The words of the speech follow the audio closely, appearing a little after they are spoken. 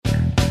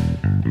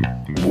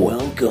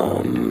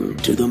Welcome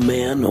to the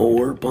Man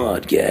Whore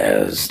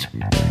Podcast.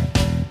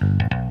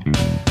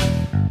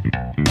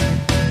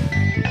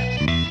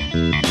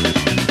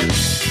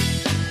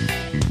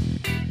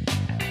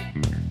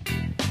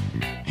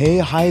 Hey,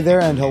 hi there,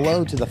 and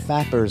hello to the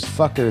fappers,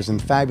 fuckers,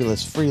 and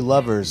fabulous free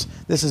lovers.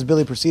 This is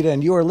Billy Procida,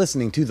 and you are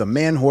listening to the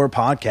Man Whore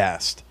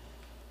Podcast.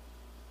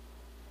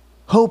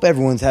 Hope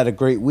everyone's had a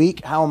great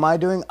week. How am I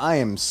doing? I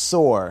am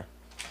sore.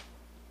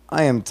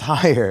 I am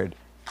tired.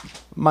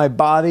 My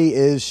body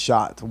is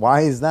shot.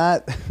 Why is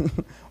that?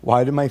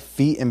 Why do my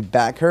feet and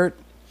back hurt?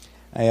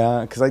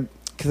 Because I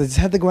just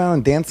had to go out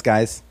and dance,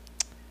 guys.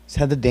 Just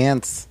had to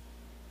dance.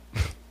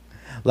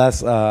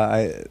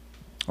 Over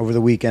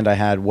the weekend, I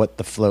had What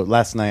the Float.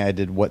 Last night, I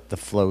did What the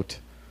Float.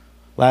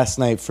 Last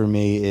night for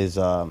me is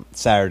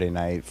Saturday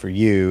night. For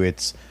you,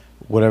 it's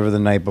whatever the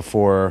night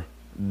before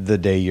the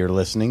day you're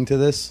listening to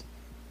this.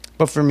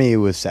 But for me, it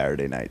was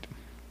Saturday night.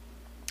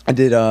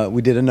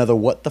 We did another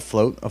What the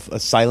Float, a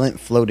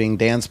silent floating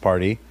dance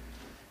party,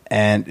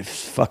 and it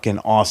was fucking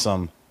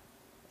awesome.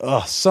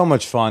 Oh, so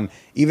much fun.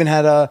 Even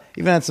had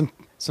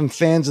some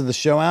fans of the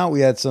show out.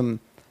 We had some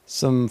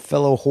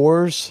fellow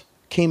whores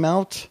came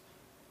out.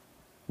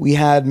 We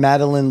had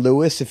Madeline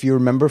Lewis, if you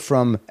remember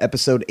from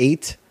episode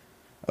 8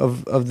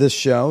 of this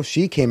show.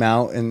 She came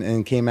out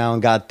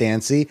and got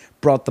dancy.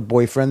 Brought the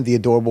boyfriend, the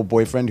adorable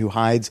boyfriend who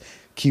hides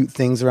cute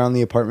things around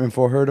the apartment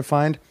for her to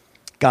find.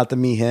 Got to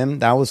meet him.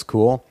 That was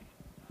cool.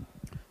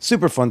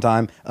 Super fun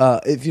time.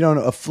 If you don't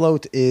know, a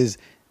float is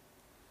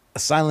a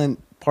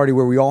silent party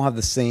where we all have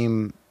the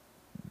same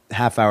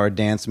half-hour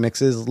dance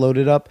mixes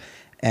loaded up,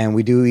 and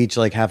we do each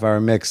like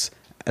half-hour mix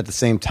at the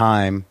same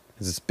time.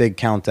 There's this big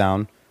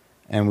countdown.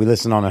 And we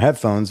listen on our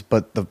headphones,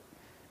 but the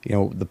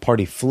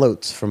party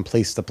floats from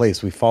place to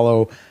place. We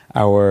follow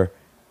our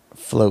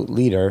float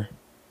leader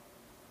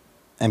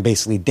and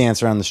basically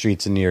dance around the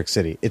streets in New York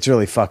City. It's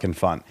really fucking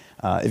fun.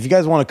 If you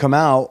guys want to come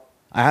out,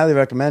 I highly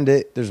recommend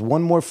it. There's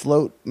one more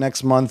float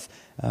next month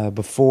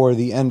before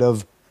the end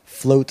of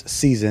float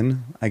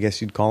season, I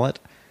guess you'd call it,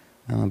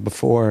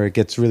 before it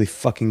gets really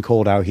fucking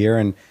cold out here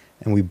and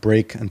we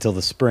break until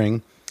the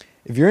spring.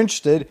 If you're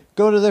interested,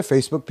 go to their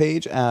Facebook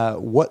page,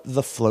 What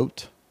the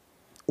Float.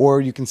 Or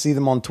you can see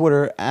them on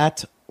Twitter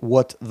at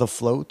What the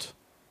Float.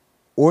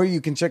 Or you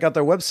can check out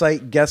their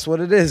website. Guess what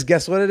it is?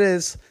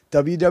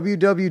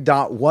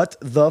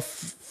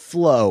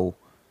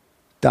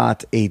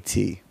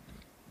 www.whattheflow.at.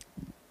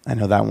 I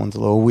know that one's a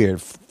little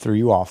weird, threw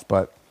you off,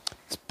 but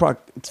it's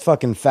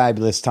fucking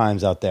fabulous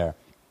times out there.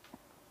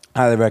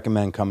 Highly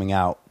recommend coming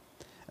out.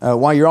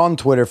 While you're on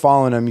Twitter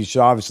following them, you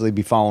should obviously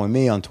be following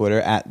me on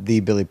Twitter at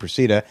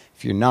 @TheBillyProcida.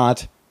 If you're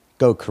not,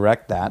 go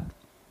correct that.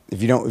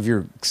 If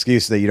your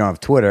excuse that you don't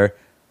have Twitter,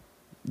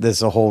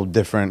 there's a whole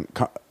different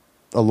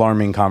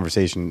alarming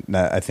conversation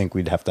that I think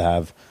we'd have to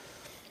have.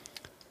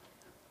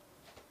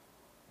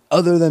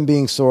 Other than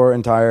being sore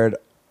and tired,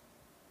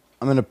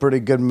 I'm in a pretty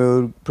good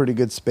mood, pretty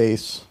good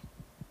space.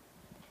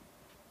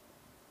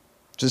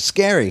 Just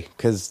scary,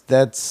 because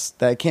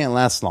that can't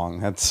last long.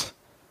 That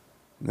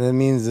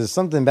means there's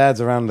something bad's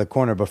around the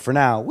corner. But for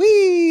now,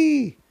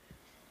 wee!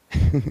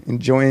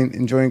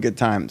 enjoying good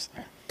times,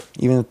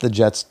 even if the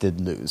Jets did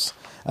lose.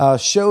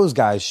 Shows,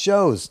 guys.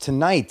 Shows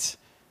tonight,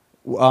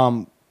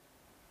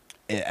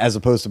 as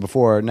opposed to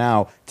before.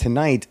 Now,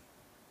 tonight,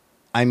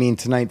 I mean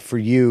tonight for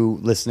you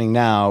listening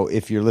now,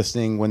 if you're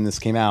listening when this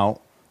came out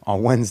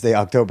on Wednesday,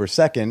 October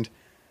 2nd,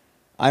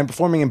 I'm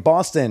performing in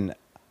Boston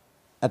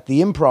at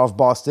the Improv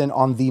Boston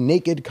on the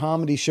Naked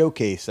Comedy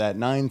Showcase at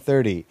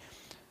 9:30.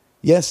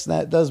 Yes,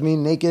 that does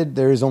mean naked.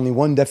 There is only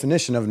one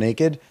definition of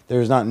naked.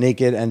 There is not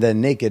naked and then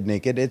naked.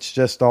 It's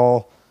just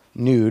all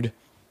nude.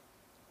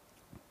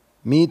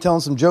 Me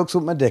telling some jokes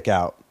with my dick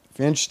out. If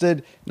you're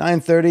interested,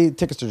 9:30.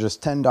 Tickets are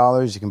just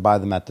 $10. You can buy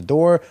them at the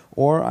door,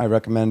 or I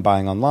recommend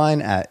buying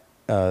online at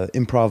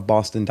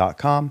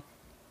improvboston.com.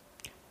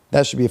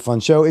 That should be a fun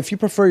show. If you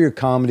prefer your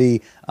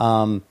comedy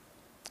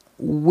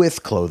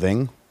with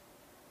clothing,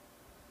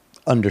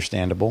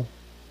 understandable.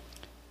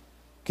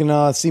 You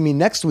can see me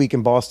next week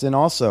in Boston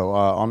also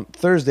on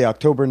Thursday,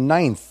 October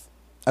 9th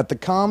at the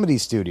Comedy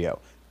Studio.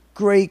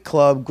 Great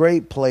club,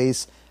 great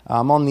place.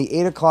 I'm on the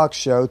 8 o'clock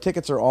show.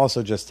 Tickets are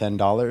also just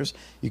 $10.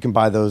 You can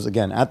buy those,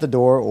 again, at the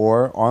door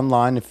or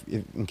online if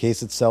in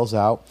case it sells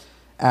out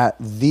at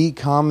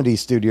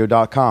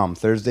thecomedystudio.com.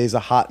 Thursday's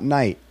a hot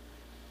night.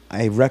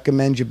 I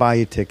recommend you buy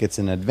your tickets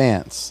in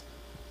advance.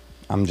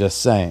 I'm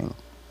just saying.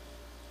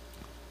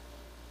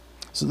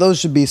 So those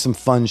should be some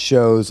fun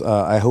shows.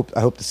 I hope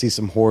to see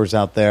some whores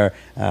out there.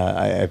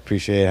 I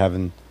appreciate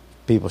having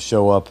people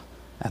show up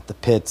at the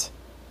Pit,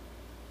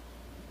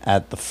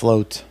 at the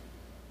Float.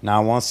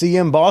 Now I want to see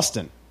you in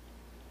Boston.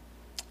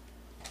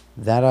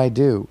 That I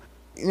do.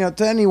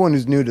 To anyone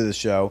who's new to the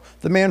show,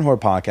 the Man Whore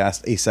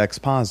Podcast, a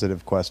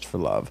sex-positive quest for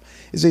love,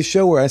 is a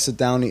show where I sit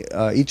down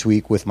each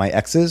week with my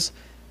exes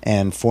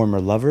and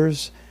former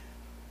lovers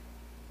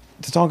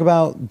to talk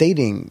about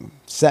dating,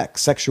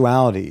 sex,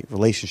 sexuality,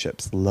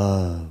 relationships,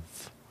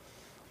 love.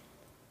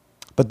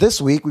 But this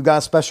week, we've got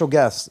a special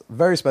guest,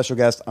 very special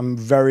guest. I'm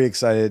very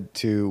excited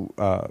to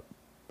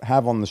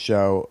have on the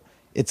show.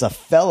 It's a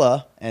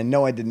fella, and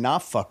no, I did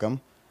not fuck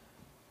him.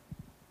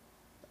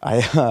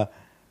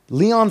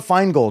 Leon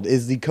Feingold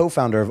is the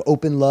co-founder of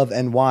Open Love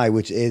NY,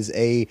 which is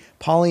a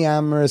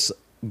polyamorous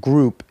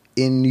group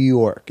in New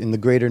York, in the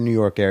greater New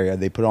York area.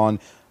 They put on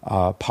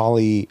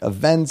poly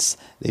events.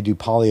 They do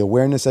poly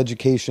awareness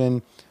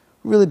education.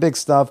 Really big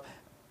stuff.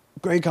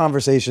 Great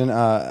conversation.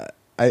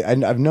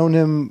 I've known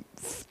him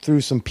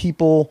through some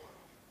people.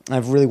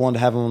 I've really wanted to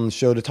have him on the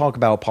show to talk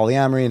about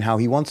polyamory and how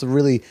he wants to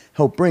really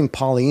help bring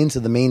poly into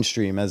the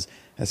mainstream as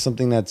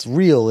something that's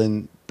real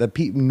and that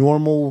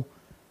normal,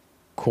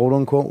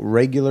 quote-unquote,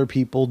 regular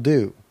people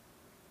do.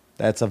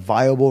 That's a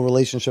viable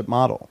relationship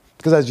model.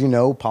 Because as you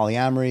know,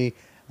 polyamory,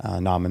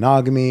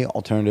 non-monogamy,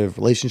 alternative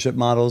relationship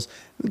models,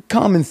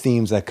 common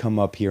themes that come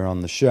up here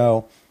on the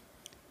show.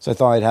 So I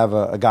thought I'd have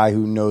a guy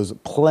who knows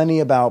plenty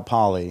about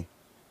poly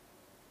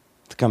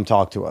to come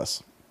talk to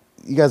us.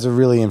 You guys are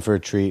really in for a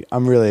treat.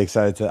 I'm really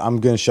excited I'm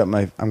going to shut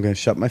my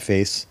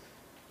face.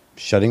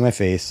 Shutting my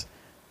face.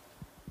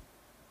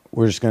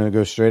 We're just going to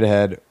go straight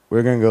ahead.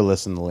 We're going to go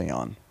listen to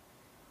Leon.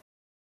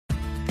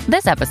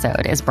 This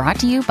episode is brought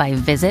to you by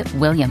Visit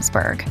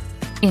Williamsburg.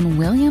 In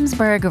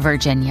Williamsburg,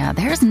 Virginia,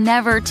 there's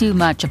never too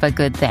much of a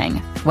good thing.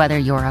 Whether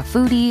you're a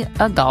foodie,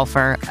 a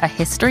golfer, a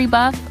history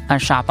buff, a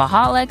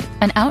shopaholic,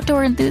 an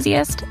outdoor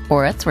enthusiast,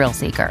 or a thrill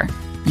seeker,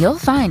 you'll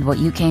find what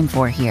you came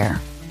for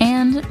here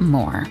and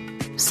more.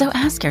 So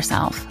ask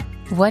yourself,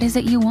 what is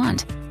it you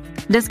want?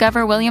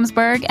 Discover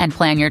Williamsburg and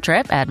plan your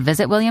trip at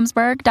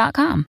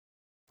visitwilliamsburg.com.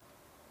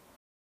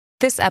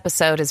 This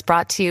episode is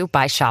brought to you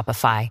by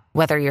Shopify.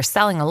 Whether you're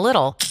selling a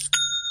little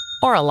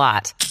or a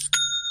lot,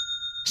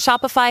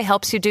 Shopify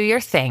helps you do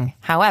your thing,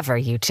 however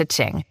you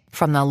cha-ching.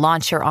 From the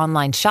launch your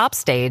online shop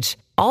stage,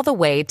 all the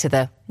way to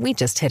the we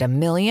just hit 1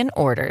 million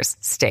orders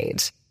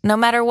stage. No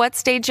matter what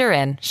stage you're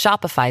in,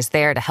 Shopify's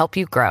there to help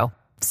you grow.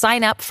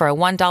 Sign up for a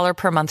 $1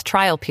 per month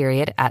trial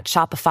period at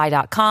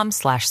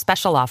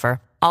shopify.com/special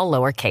offer, all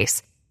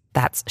lowercase.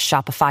 That's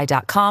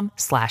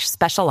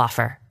shopify.com/special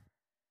offer.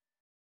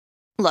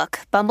 Look,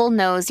 Bumble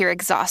knows you're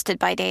exhausted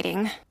by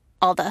dating.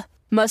 All the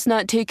must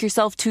not take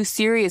yourself too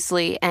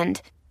seriously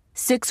and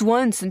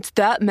 6'1" since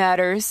that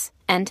matters.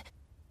 And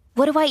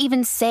what do I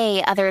even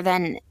say other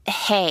than,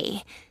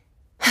 hey?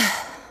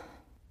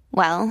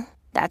 Well,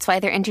 that's why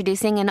they're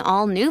introducing an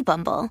all-new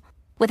Bumble.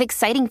 With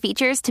exciting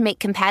features to make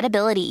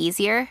compatibility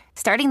easier,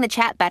 starting the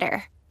chat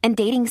better, and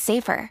dating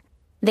safer.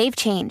 They've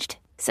changed,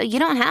 so you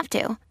don't have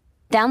to.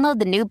 Download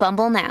the new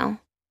Bumble now.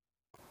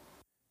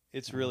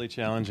 It's really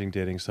challenging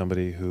dating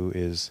somebody who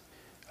is,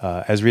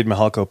 as Reed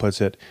Mihalko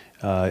puts it,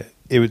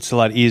 it's a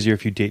lot easier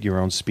if you date your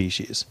own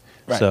species.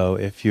 Right. So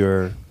if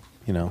you're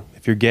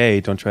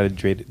gay, don't try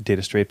to date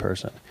a straight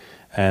person.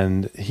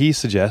 And he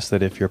suggests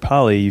that if you're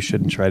poly, you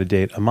shouldn't try to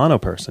date a mono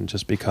person,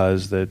 just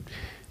because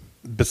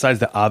besides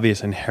the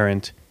obvious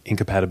inherent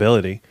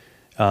incompatibility,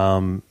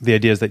 the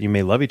idea is that you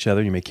may love each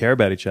other, you may care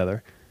about each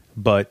other,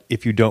 but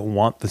if you don't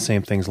want the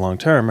same things long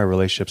term, a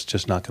relationship's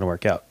just not going to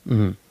work out.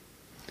 Mm-hmm.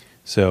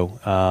 So,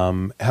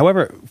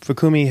 however,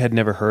 Fukumi had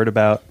never heard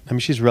about,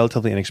 she's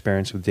relatively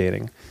inexperienced with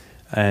dating,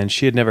 and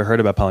she had never heard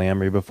about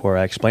polyamory before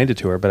I explained it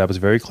to her, but I was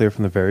very clear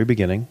from the very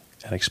beginning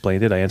and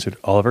explained it. I answered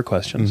all of her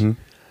questions.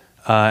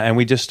 Mm-hmm. And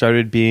we just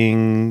started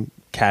being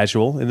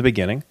casual in the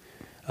beginning.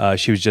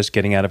 She was just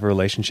getting out of a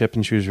relationship,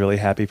 and she was really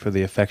happy for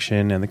the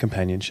affection and the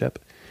companionship.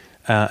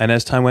 And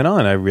as time went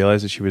on, I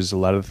realized that she was a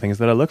lot of the things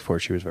that I look for.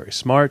 She was very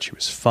smart. She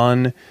was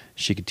fun.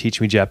 She could teach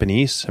me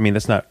Japanese.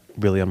 That's not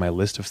really on my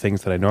list of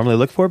things that I normally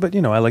look for, but,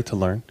 I like to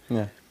learn.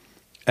 Yeah.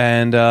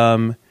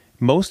 And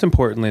most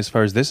importantly, as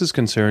far as this is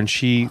concerned,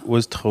 she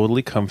was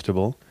totally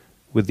comfortable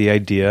with the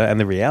idea and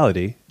the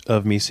reality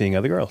of me seeing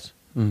other girls.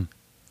 Mm.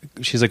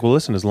 She's like, well,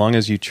 listen, as long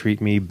as you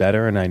treat me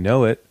better and I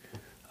know it,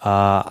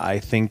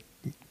 I think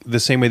the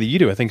same way that you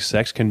do. I think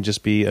sex can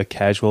just be a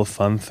casual,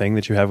 fun thing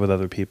that you have with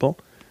other people.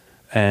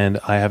 And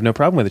I have no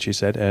problem with it, she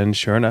said. And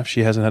sure enough,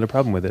 she hasn't had a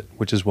problem with it,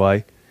 which is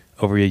why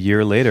over a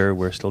year later,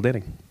 we're still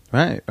dating.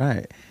 Right.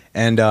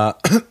 And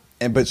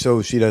but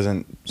so she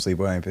doesn't sleep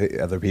with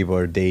other people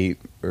or date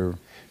or...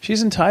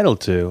 She's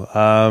entitled to.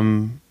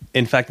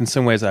 In fact, in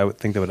some ways, I would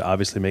think that would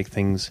obviously make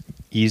things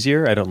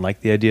easier. I don't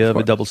like the idea of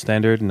a double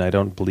standard, and I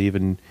don't believe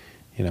in,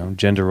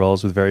 gender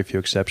roles with very few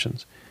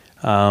exceptions.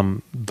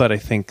 But I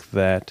think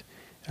that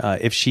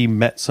if she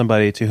met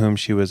somebody to whom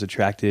she was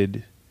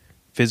attracted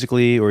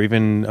physically or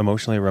even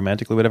emotionally or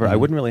romantically, whatever, I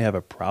wouldn't really have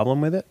a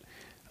problem with it.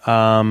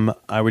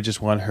 I would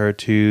just want her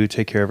to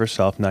take care of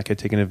herself, not get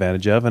taken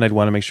advantage of, and I'd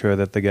want to make sure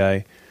that the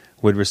guy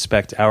would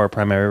respect our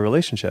primary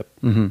relationship.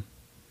 Mm-hmm.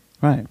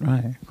 Right.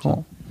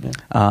 Cool. Yeah.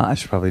 I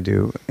should probably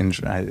do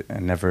intro. I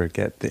never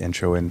get the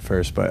intro in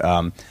first,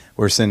 but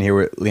we're sitting here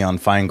with Leon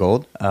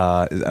Feingold.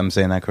 I'm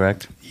saying that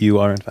correct? You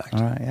are, in fact.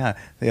 All right,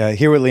 yeah.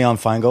 Here with Leon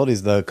Feingold.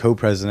 He's the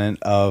co-president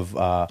of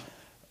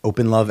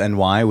Open Love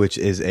NY, which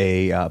is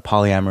a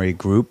polyamory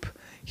group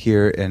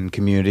here in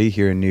community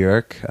here in New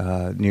York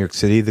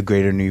City, the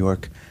greater New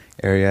York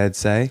area, I'd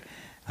say.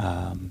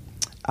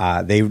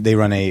 They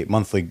run a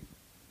monthly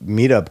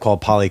meetup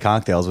called Poly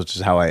Cocktails, which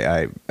is how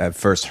I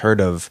first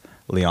heard of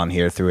Leon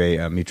here through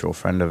a mutual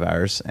friend of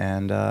ours,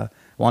 and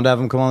wanted to have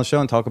him come on the show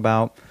and talk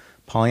about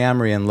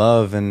polyamory and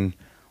love and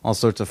all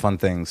sorts of fun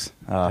things.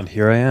 And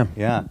here I am.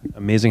 Yeah.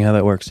 Amazing how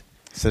that works.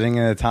 Sitting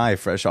in a tie,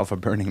 fresh off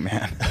of Burning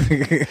Man.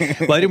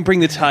 Well, I didn't bring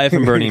the tie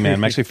from Burning Man.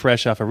 I'm actually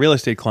fresh off a real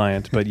estate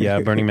client, but yeah,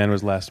 Burning Man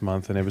was last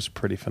month, and it was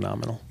pretty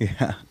phenomenal.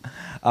 Yeah.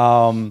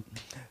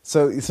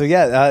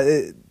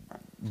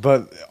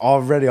 But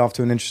already off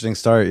to an interesting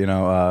start,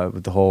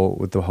 with the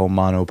whole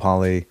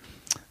mono-poly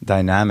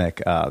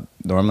dynamic.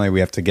 Normally we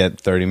have to get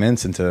 30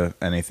 minutes into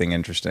anything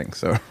interesting,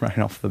 so right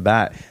off the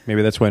bat.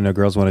 Maybe that's why no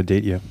girls want to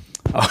date you.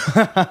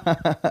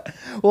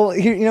 Well,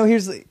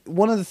 here's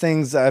one of the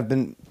things I've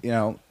been,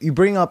 you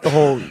bring up the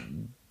whole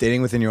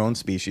dating within your own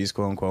species,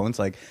 quote unquote. It's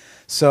like,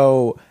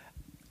 so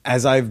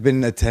as I've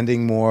been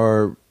attending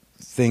more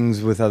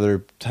things with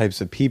other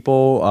types of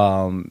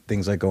people,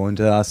 things like going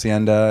to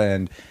Hacienda,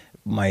 and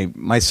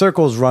my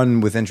circles run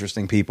with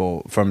interesting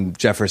people, from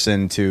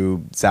Jefferson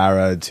to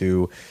Sarah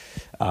to,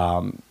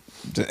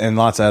 and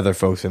lots of other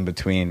folks in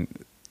between.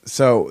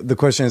 So the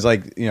question is,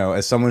 like,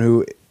 as someone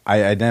who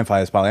I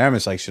identify as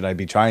polyamorous, like, should I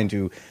be trying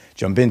to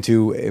jump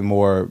into a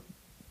more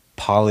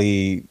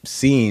poly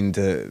scene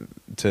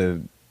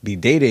to be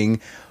dating,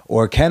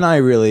 or can I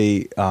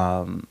really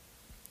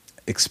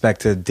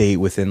expect to date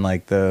within,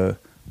 like, the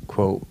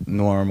quote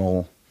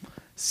normal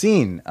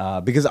scene?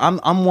 Because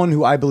I'm one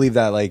who I believe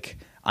that, like,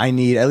 I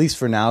need, at least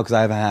for now, because I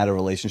haven't had a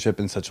relationship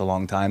in such a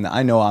long time, that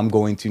I know I'm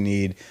going to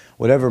need,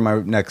 whatever my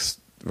next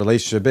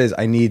relationship is,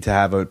 I need to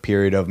have a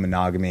period of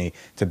monogamy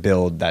to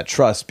build that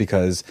trust,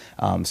 because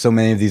so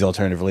many of these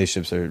alternative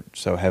relationships are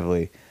so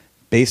heavily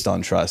based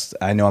on trust.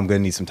 I know I'm going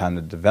to need some time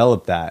to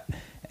develop that,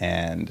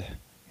 and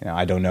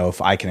I don't know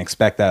if I can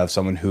expect that of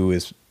someone who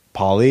is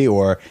poly,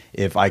 or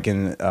if I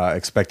can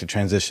expect to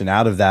transition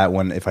out of that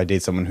if I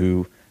date someone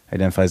who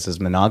identifies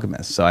as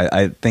monogamous. So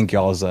I think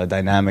y'all's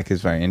dynamic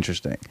is very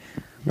interesting.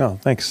 Well,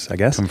 thanks, I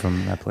guess. Come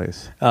from that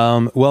place.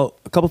 Well,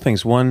 a couple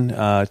things. One,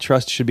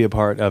 trust should be a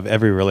part of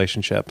every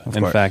relationship.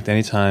 In fact,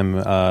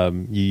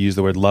 anytime you use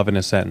the word love in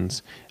a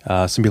sentence,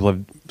 some people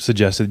have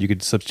suggested that you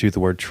could substitute the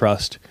word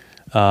trust.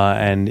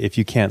 And if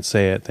you can't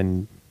say it,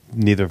 then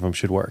neither of them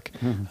should work.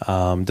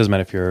 Mm-hmm. Doesn't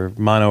matter if you're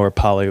mono or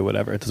poly or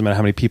whatever. It doesn't matter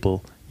how many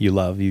people you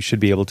love. You should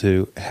be able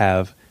to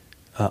have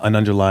an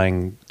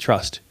underlying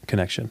trust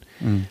connection.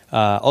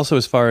 Also,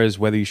 as far as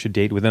whether you should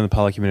date within the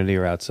poly community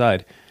or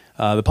outside,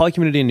 the poly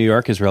community in New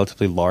York is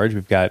relatively large.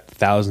 We've got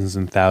thousands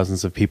and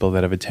thousands of people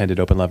that have attended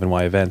Open Love and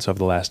Y events over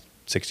the last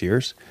 6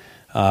 years.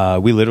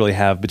 We literally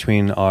have,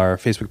 between our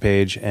Facebook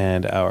page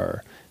and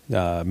our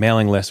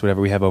mailing list,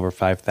 whatever, we have over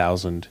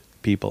 5,000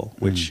 people,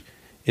 which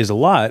is a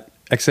lot,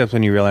 except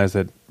when you realize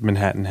that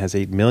Manhattan has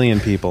 8 million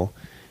people,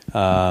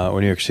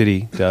 or New York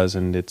City does,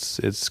 and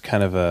it's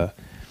kind of a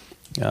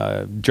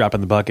drop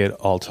in the bucket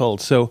all told.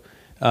 So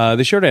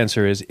the short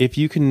answer is, if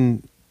you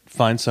can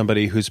find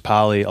somebody who's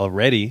poly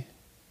already,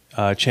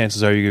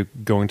 chances are you're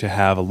going to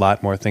have a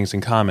lot more things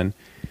in common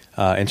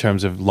in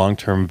terms of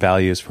long-term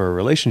values for a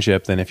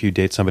relationship than if you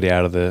date somebody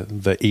out of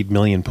the 8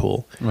 million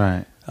pool.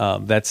 Right.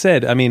 That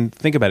said, I mean,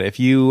 think about it. If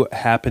you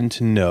happen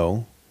to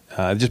know,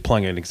 just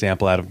pulling an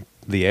example out of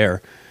the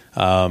air,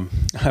 I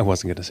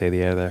wasn't going to say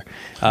the air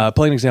there.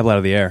 Pulling an example out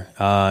of the air,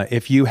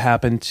 if you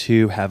happen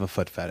to have a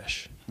foot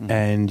fetish,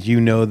 and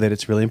you know that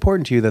it's really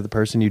important to you that the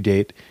person you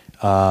date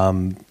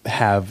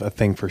have a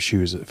thing for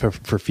shoes, for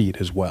feet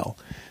as well.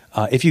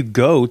 If you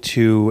go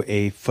to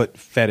a foot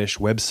fetish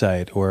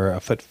website or a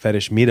foot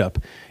fetish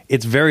meetup,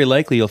 it's very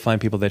likely you'll find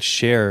people that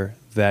share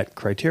that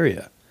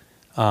criteria.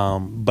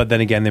 But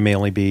then again, there may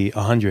only be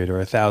 100 or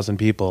 1,000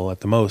 people at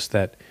the most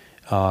that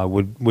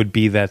would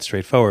be that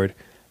straightforward.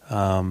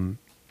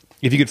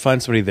 If you could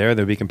find somebody there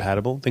that would be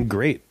compatible, then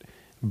great.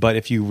 But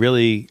if you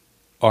really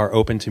are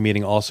open to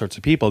meeting all sorts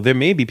of people, there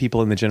may be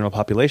people in the general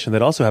population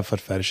that also have foot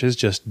fetishes,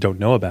 just don't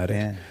know about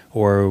it,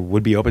 or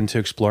would be open to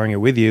exploring it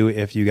with you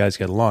if you guys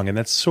get along. And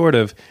that's sort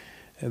of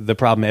the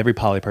problem every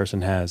poly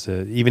person has.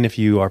 Even if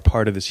you are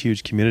part of this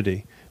huge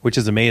community, which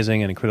is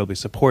amazing and incredibly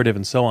supportive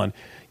and so on,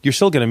 you're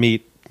still going to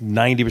meet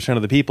 90%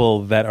 of the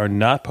people that are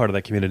not part of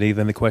that community.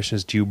 Then the question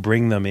is, do you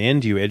bring them in?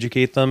 Do you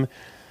educate them?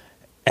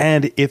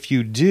 And if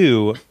you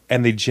do,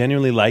 and they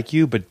genuinely like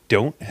you but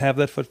don't have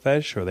that foot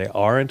fetish, or they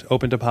aren't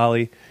open to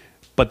poly,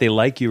 but they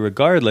like you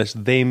regardless,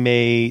 they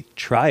may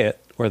try it,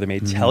 or they may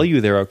tell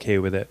you they're okay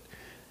with it,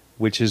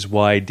 which is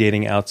why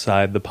dating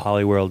outside the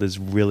poly world is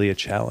really a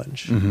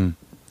challenge.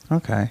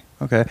 Okay.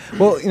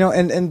 Well,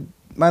 and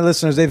my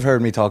listeners, they've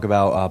heard me talk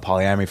about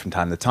polyamory from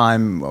time to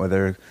time,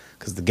 whether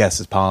because the guest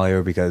is poly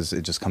or because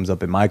it just comes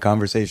up in my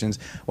conversations.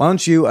 Why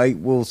don't you, I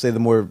will say the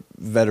more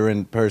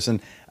veteran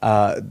person,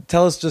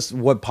 tell us just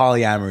what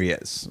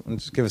polyamory is.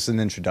 Just give us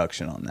an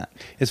introduction on that.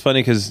 It's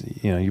funny because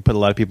you put a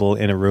lot of people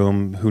in a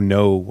room who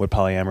know what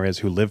polyamory is,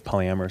 who live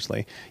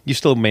polyamorously. You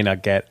still may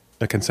not get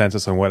a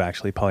consensus on what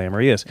actually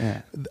polyamory is.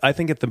 Yeah. I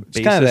think at the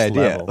basis kind of the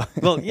level,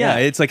 well,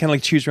 it's like kind of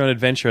like choose your own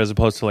adventure as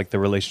opposed to like the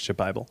relationship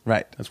Bible.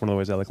 Right. That's one of the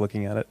ways I like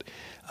looking at it.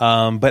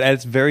 But at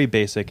its very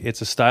basic,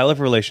 it's a style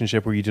of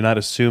relationship where you do not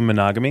assume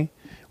monogamy,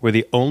 where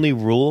the only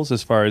rules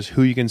as far as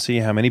who you can see,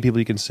 how many people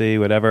you can see,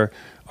 whatever,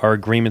 are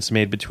agreements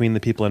made between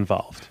the people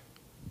involved.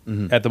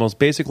 At the most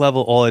basic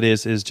level, all it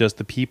is just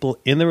the people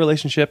in the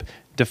relationship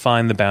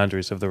define the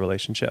boundaries of the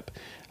relationship.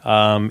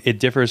 It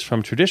differs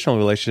from traditional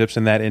relationships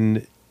in that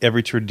in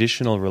every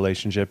traditional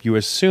relationship, you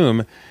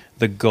assume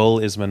the goal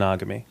is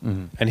monogamy.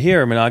 And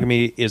here,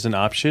 monogamy is an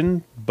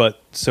option,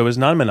 but so is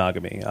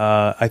non-monogamy.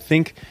 I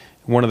think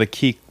one of the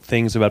key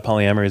things about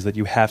polyamory is that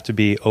you have to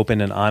be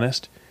open and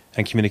honest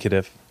and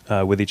communicative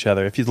with each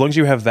other. As long as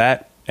you have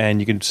that,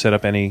 and you can set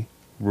up any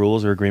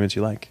rules or agreements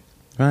you like.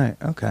 Right.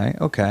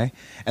 Okay.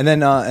 And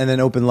then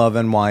Open Love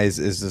NY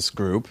is this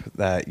group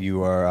that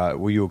you are.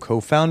 Were you a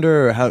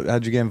co-founder, or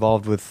how'd you get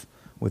involved with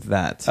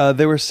that?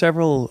 There were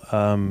several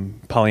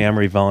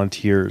polyamory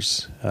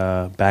volunteers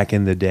back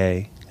in the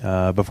day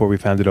before we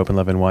founded Open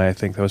Love NY. I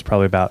think that was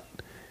probably about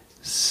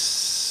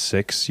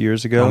 6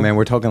 years ago. Oh man,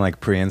 we're talking like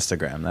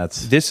pre-Instagram.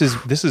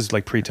 This is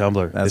like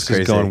pre-Tumblr. That's this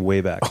crazy. is going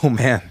way back. Oh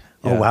man.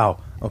 Yeah. Oh wow.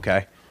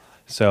 Okay.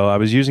 So I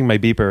was using my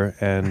beeper,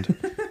 and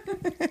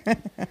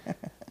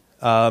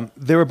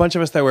there were a bunch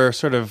of us that were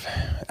sort of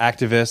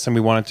activists, and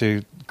we wanted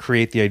to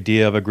create the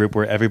idea of a group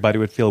where everybody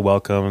would feel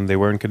welcome. They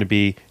weren't going to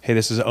be, hey,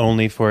 this is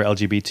only for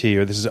LGBT,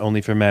 or this is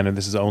only for men, or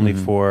this is only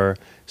for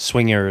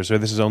swingers, or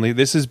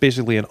this is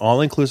basically an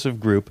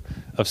all-inclusive group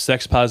of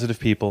sex-positive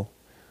people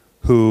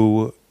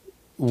who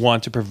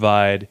want to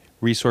provide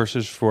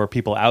resources for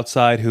people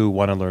outside who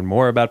want to learn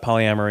more about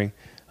polyamory,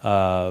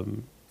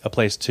 a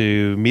place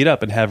to meet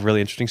up and have really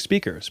interesting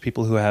speakers,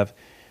 people who have,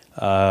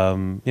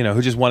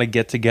 who just want to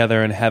get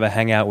together and have a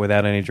hangout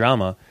without any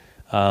drama.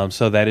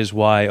 So that is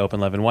why Open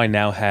Love NY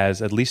now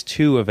has at least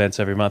 2 events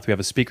every month. We have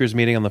a speakers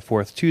meeting on the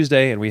 4th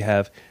Tuesday, and we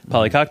have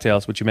Poly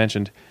Cocktails, which you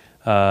mentioned,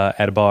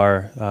 at a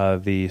bar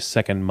the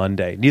 2nd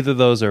Monday. Neither of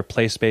those are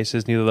play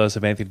spaces. Neither of those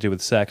have anything to do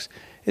with sex.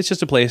 It's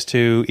just a place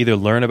to either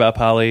learn about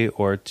poly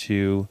or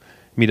to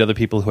meet other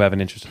people who have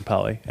an interest in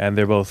poly, and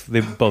they've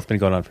both been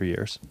going on for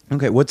years.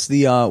 Okay, what's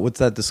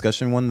that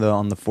discussion one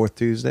on the 4th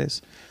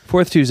Tuesdays?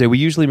 4th Tuesday, we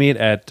usually meet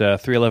at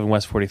 311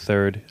 West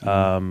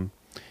 43rd.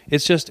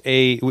 It's just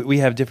we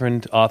have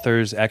different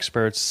authors,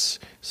 experts,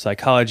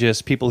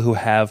 psychologists, people who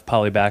have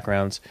poly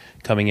backgrounds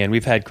coming in.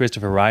 We've had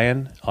Christopher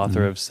Ryan,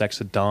 author of Sex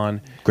at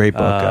Dawn. Great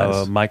book,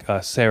 guys. Michael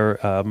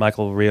Taub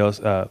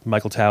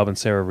and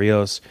Sarah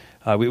Rios.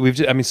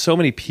 We've so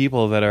many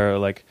people that are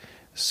like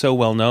so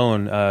well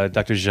known.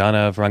 Dr.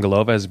 Zhana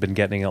Vrangalova has been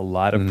getting a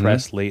lot of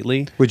press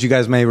lately, which you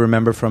guys may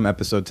remember from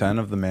episode 10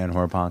 of the Man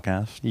Whore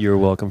podcast. You're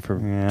welcome for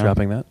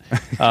dropping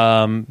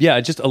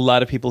that. Just a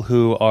lot of people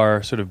who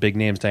are sort of big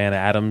names. Diana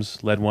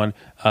Adams led one.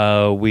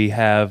 We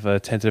have a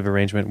tentative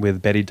arrangement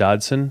with Betty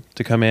Dodson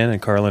to come in,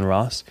 and Carlin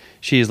Ross.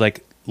 She is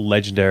like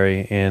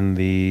legendary in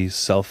the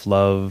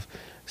self-love,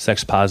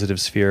 sex-positive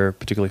sphere,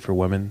 particularly for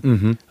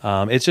women.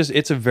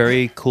 It's a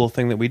very cool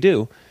thing that we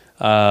do.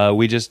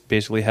 We just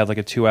basically have like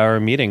a 2-hour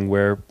meeting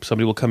where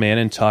somebody will come in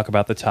and talk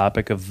about the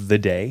topic of the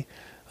day.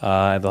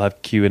 And they'll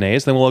have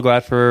Q&As. Then we'll all go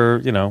out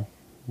for,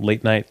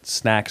 late night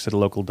snacks at a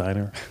local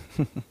diner.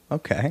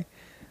 Okay.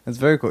 That's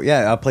very cool.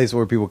 Yeah, a place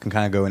where people can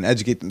kind of go and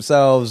educate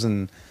themselves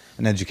and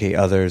educate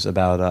others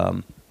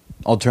about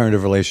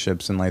alternative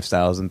relationships and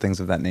lifestyles and things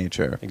of that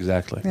nature.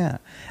 Exactly. Yeah.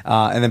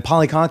 And then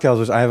Poly Cocktails,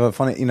 which I have a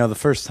funny, the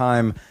first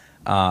time...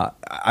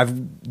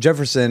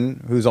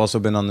 Jefferson, who's also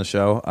been on the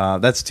show,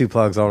 that's 2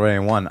 plugs already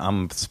in one.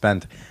 I'm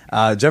spent.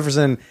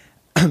 Jefferson,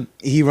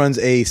 he runs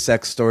a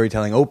sex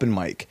storytelling open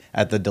mic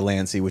at the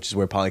Delancey, which is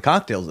where Poly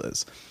Cocktails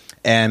is,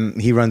 and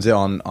he runs it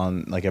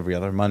on like every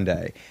other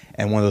Monday.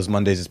 And one of those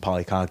Mondays is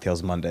Poly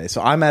Cocktails Monday.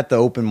 So I'm at the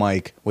open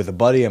mic with a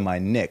buddy of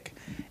mine, Nick,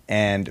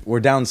 and we're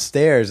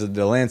downstairs at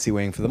the Delancey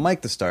waiting for the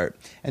mic to start.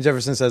 And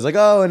Jefferson says like,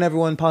 "Oh, and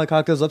everyone, Poly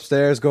Cocktails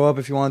upstairs. Go up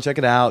if you want to check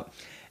it out."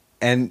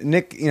 And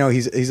Nick,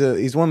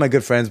 he's one of my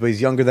good friends, but he's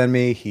younger than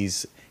me.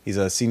 He's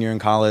a senior in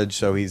college,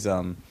 so he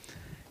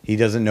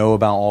doesn't know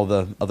about all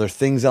the other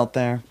things out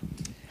there.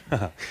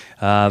 The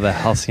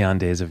halcyon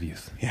days of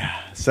youth. Yeah.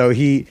 So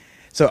he's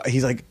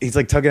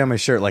like tugging at my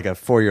shirt like a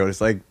 4-year-old.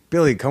 He's like,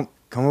 "Billy, come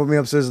with me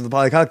upstairs to the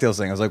Poly Cocktails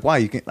thing." I was like, "Why?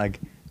 You can like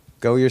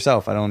go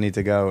yourself. I don't need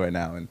to go right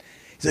now." And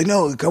he's like,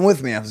 "No, come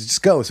with me." I was like,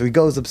 "Just go." So he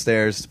goes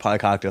upstairs to Poly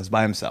Cocktails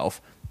by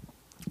himself.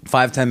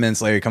 5-10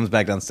 minutes later, he comes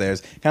back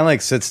downstairs, kind of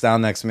like sits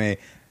down next to me,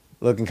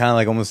 looking kind of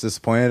like almost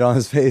disappointed on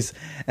his face.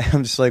 And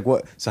I'm just like,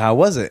 "What? So how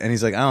was it?" And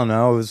he's like, "I don't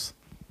know. It was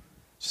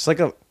just like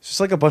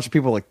a bunch of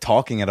people like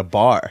talking at a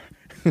bar."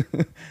 I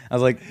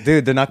was like,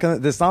 "Dude, they're not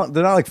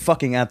like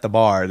fucking at the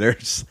bar. They're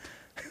just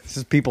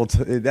people.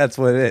 That's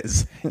what it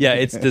is." Yeah,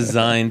 it's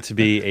designed to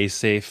be a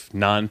safe,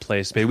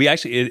 non-play space.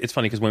 It's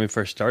funny because when we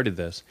first started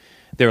this,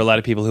 there were a lot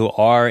of people who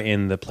are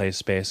in the play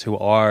space who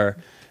are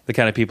the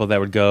kind of people that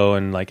would go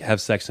and like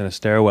have sex in a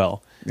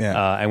stairwell.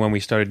 Yeah. And when we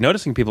started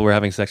noticing people were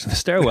having sex in the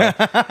stairwell,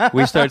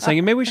 we started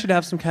saying maybe we should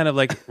have some kind of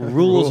like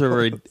rules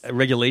or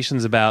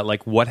regulations about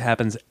like what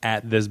happens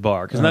at this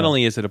bar. Because not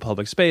only is it a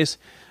public space,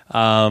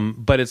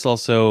 but it's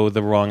also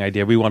the wrong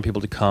idea. We want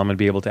people to come and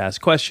be able to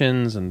ask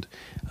questions and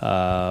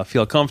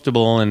feel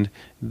comfortable. And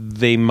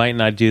they might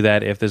not do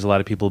that if there's a lot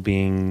of people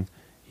being,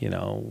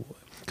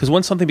 because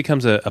once something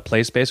becomes a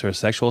play space or a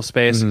sexual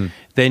space,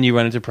 then you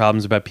run into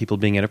problems about people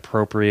being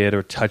inappropriate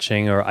or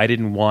touching, or I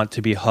didn't want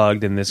to be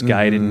hugged and this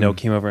guy I didn't know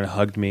came over and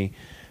hugged me.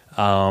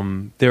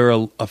 There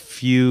are a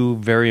few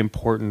very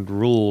important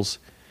rules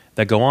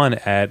that go on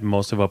at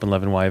most of Open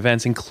Love and Y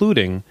events,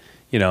 including,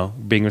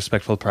 being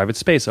respectful of private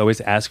space.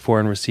 Always ask for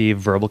and receive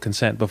verbal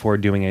consent before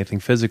doing anything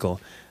physical.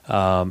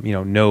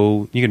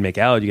 No, you can make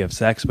out, you can have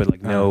sex,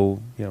 but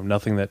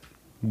nothing that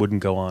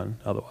wouldn't go on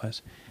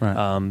otherwise.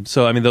 Right.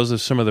 So, those are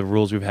some of the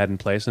rules we've had in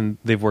place, and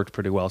they've worked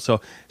pretty well. So,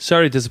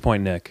 sorry to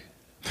disappoint Nick,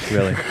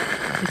 really.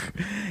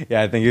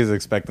 Yeah, I think he was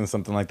expecting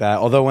something like that.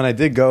 Although when I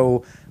did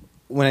go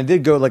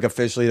like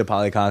officially to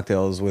Poly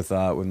Cocktails with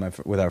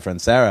our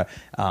friend Sarah,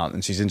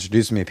 and she's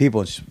introducing me to people,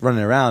 and she's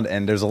running around,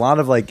 and there's a lot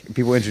of like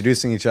people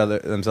introducing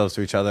themselves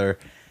to each other,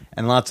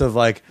 and lots of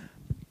like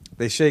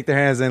they shake their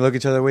hands and they look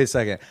at each other. Wait a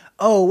second.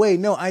 Oh wait,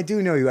 no, I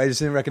do know you. I just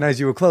didn't recognize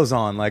you with clothes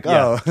on. Like,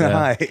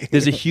 hi.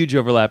 There's a huge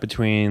overlap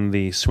between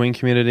the swing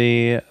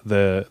community,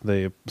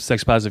 the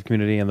sex positive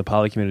community, and the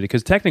poly community,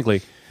 because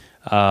technically,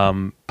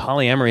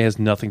 polyamory has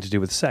nothing to do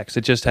with sex.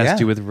 It just has to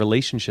do with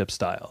relationship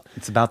style.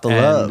 It's about the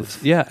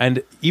love. Yeah,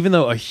 and even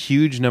though a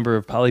huge number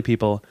of poly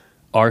people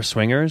are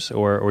swingers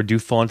or do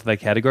fall into that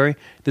category,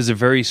 there's a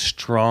very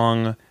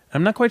strong,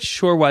 I'm not quite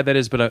sure why that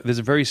is, but there's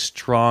a very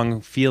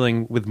strong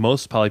feeling with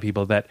most poly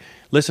people that,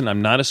 listen,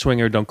 I'm not a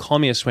swinger, don't call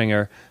me a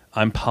swinger,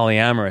 I'm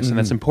polyamorous. And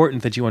that's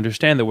important that you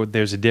understand that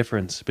there's a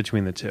difference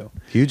between the two.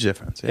 Huge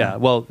difference. Yeah.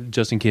 Well,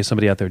 just in case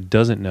somebody out there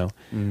doesn't know,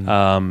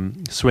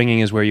 swinging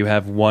is where you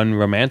have one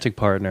romantic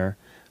partner,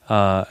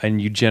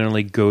 and you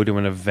generally go to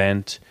an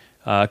event.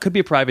 It could be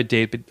a private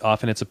date, but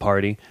often it's a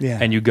party. Yeah.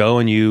 And you go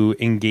and you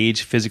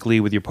engage physically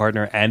with your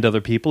partner and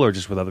other people, or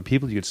just with other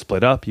people. You could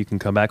split up. You can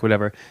come back,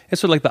 whatever. It's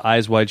sort of like the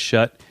eyes wide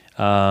shut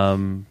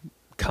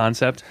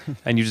concept.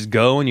 And you just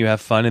go and you have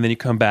fun, and then you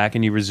come back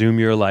and you resume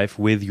your life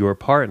with your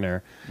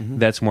partner.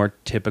 That's more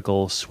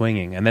typical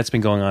swinging, and that's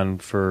been going on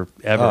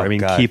forever.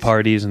 Oh, key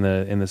parties in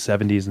the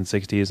 70s and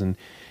 60s,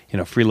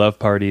 and free love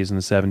parties in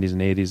the 70s and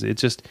 80s.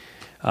 It's just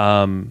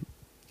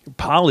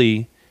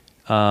poly.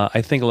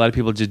 I think a lot of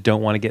people just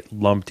don't want to get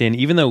lumped in,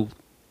 even though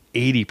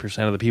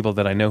 80% of the people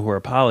that I know who are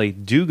poly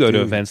do go to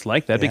events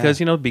like that because,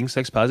 being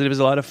sex positive is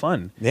a lot of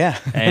fun. Yeah.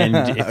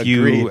 And if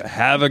you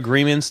have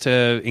agreements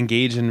to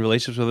engage in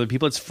relationships with other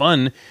people, it's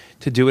fun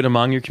to do it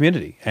among your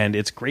community. And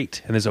it's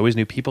great. And there's always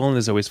new people and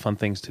there's always fun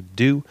things to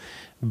do.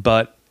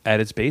 But at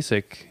its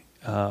basic,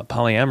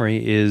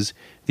 polyamory is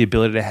the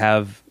ability to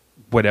have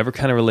whatever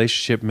kind of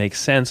relationship makes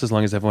sense as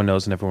long as everyone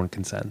knows and everyone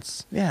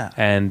consents. Yeah.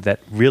 And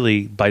that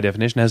really, by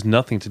definition, has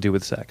nothing to do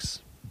with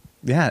sex.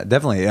 Yeah,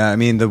 definitely.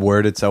 The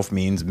word itself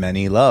means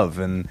many love,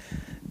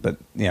 but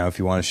if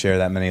you want to share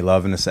that many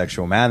love in a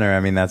sexual manner,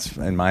 that's,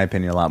 in my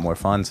opinion, a lot more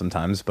fun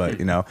sometimes. But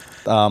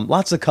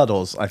lots of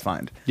cuddles, I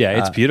find. Yeah,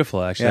 it's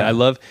beautiful. Actually, I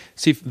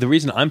the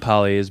reason I'm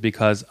poly is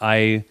because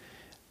I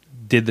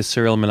did the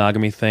serial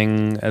monogamy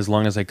thing as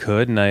long as I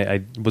could, and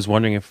I was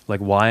wondering if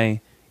why.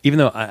 Even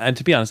though, and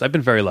to be honest, I've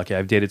been very lucky.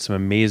 I've dated some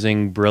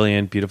amazing,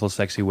 brilliant, beautiful,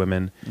 sexy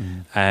women,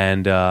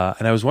 and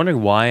I was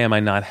wondering, why am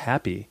I not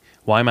happy?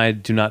 Why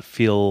do not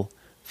feel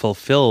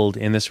fulfilled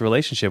in this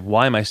relationship?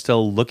 Why am I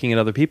still looking at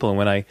other people? And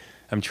when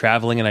I'm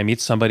traveling and I meet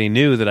somebody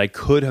new that I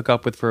could hook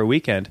up with for a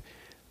weekend,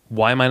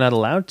 why am I not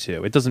allowed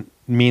to? It doesn't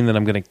mean that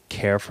I'm going to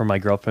care for my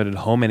girlfriend at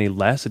home any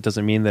less. It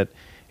doesn't mean that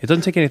it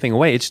doesn't take anything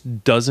away. It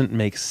just doesn't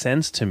make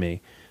sense to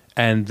me.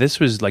 And this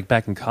was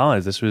back in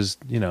college. This was,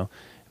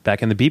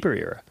 back in the Bieber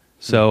era.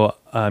 So,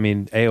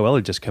 AOL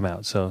had just come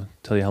out. So,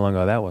 tell you how long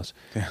ago that was.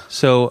 Yeah.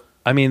 So,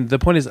 the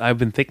point is, I've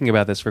been thinking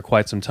about this for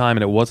quite some time,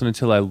 and it wasn't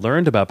until I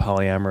learned about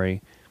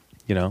polyamory,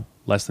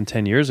 less than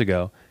 10 years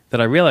ago,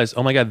 that I realized,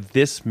 oh my God,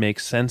 this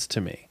makes sense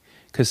to me.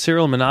 Because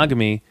serial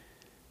monogamy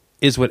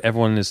is what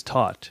everyone is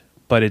taught,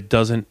 but it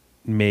doesn't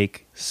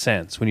make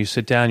sense. When you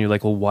sit down, you're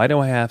like, well, why do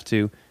I have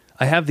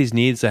these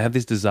needs, I have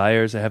these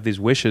desires, I have these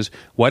wishes.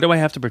 Why do I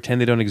have to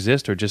pretend they don't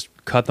exist or just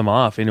cut them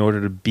off in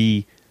order to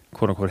be,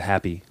 quote unquote,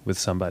 happy with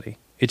somebody?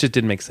 It just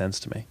didn't make sense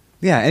to me.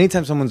 Yeah,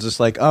 anytime someone's just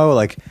I don't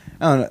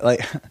know,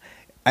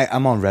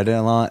 I'm on Reddit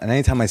a lot, and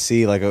anytime I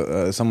see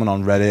someone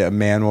on Reddit, a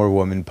man or a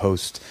woman,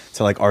 post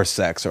to our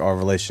sex or our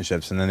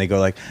relationships, and then they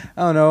go I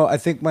don't know, I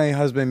think my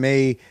husband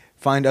may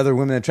find other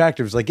women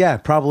attractive. It's yeah,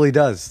 probably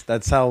does.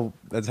 That's how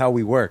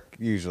we work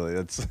usually.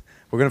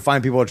 We're gonna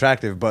find people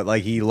attractive, but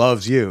he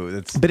loves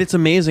you. But it's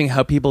amazing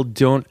how people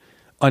don't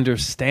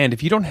understand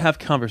if you don't have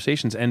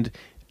conversations, and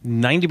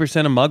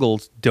 90% of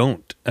muggles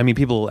don't.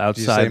 People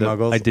outside. Did you say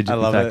muggles? I did. I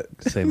love it.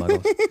 Say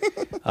muggles.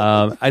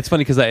 It's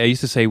funny because I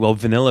used to say, well,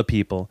 vanilla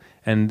people,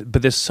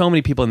 but there's so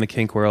many people in the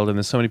kink world, and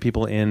there's so many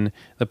people in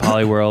the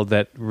poly world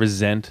that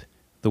resent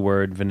the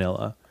word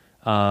vanilla.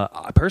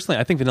 Personally,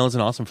 I think vanilla is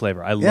an awesome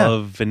flavor. I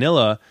love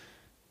vanilla,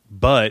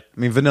 but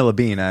vanilla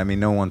bean.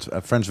 No one's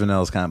French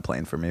vanilla is kind of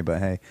plain for me, but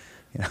hey,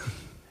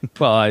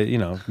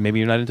 Well, maybe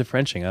you're not into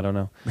Frenching. I don't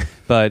know.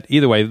 But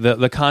either way,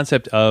 the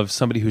concept of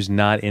somebody who's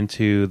not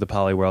into the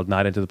poly world,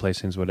 not into the play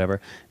scenes, whatever,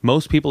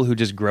 most people who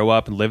just grow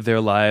up and live their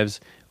lives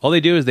All they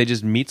do is they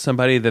just meet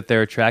somebody that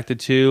they're attracted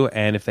to,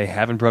 and if they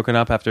haven't broken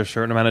up after a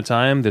certain amount of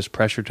time, there's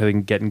pressure to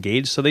get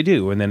engaged, so they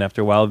do. And then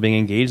after a while of being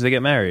engaged, they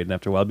get married. And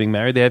after a while of being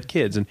married, they have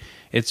kids. And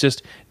it's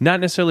just not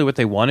necessarily what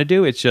they want to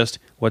do, it's just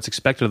what's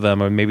expected of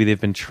them, or maybe they've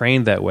been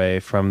trained that way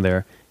from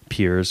their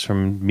peers,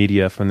 from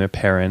media, from their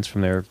parents,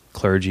 from their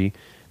clergy,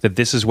 that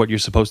this is what you're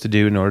supposed to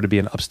do in order to be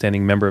an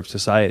upstanding member of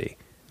society.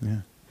 Yeah.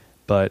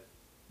 But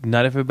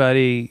not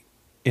everybody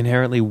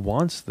inherently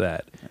wants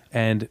that.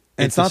 And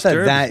it's not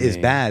that is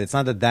bad. It's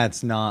not that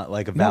that's not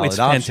like a valid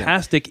option. It's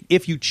fantastic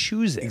if you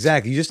choose it.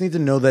 Exactly. You just need to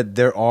know that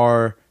there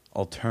are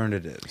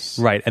alternatives.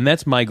 Right. And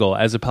that's my goal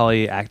as a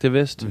poly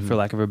activist, for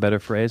lack of a better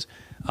phrase.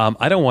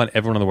 I don't want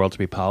everyone in the world to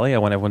be poly. I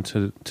want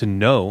everyone to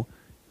know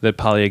that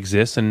poly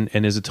exists and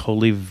is a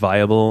totally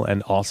viable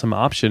and awesome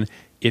option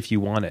if you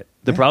want it.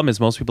 The problem is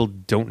most people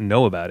don't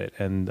know about it.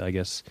 And I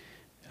guess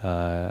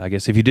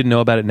if you didn't know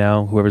about it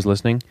now, whoever's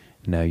listening,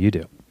 now you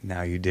do.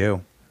 Now you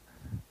do.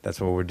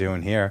 That's what we're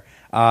doing here.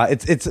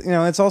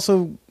 It's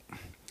also,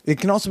 it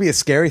can also be a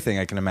scary thing.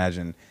 I can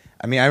imagine.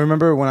 I mean, I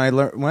remember when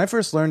I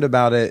first learned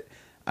about it,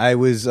 I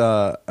was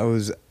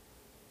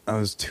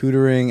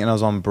tutoring and I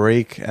was on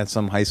break at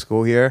some high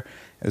school here.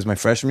 It was my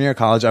freshman year of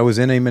college. I was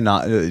in a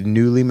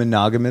newly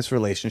monogamous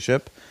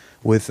relationship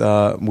with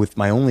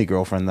my only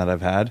girlfriend that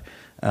I've had,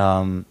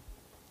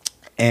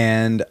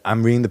 and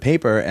I'm reading the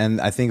paper,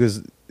 and I think it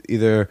was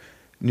either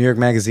New York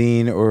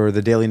Magazine or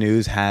the Daily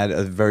News had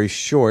a very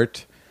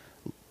short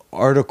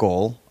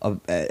article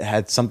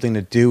had something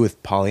to do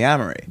with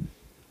polyamory,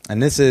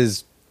 and this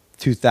is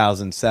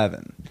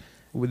 2007.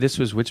 This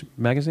was which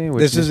magazine?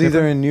 This is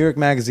either in New York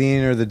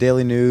Magazine or the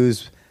Daily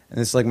News, and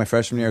this is like my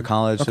freshman year of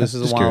college. Okay. So this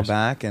is a while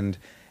back, and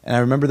I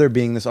remember there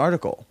being this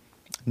article.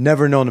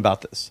 Never known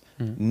about this.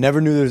 Never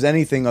knew there was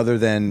anything other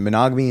than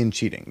monogamy and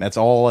cheating. That's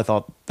all I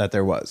thought that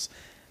there was.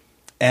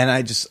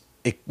 And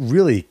it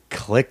really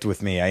clicked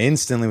with me. I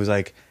instantly was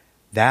like,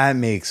 that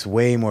makes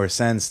way more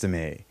sense to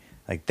me.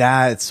 Like,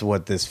 that's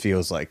what this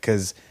feels like.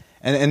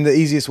 And the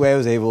easiest way I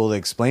was able to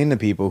explain to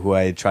people who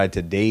I had tried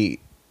to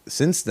date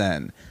since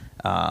then,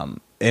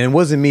 and it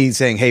wasn't me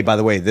saying, hey, by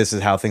the way, this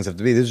is how things have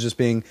to be. This was just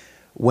being,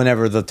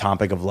 whenever the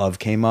topic of love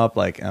came up,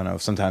 like, I don't know,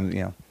 sometimes,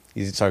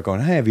 you start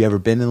going, hey, have you ever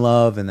been in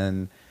love? And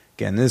then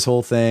again, this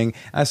whole thing.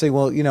 I say,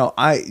 well,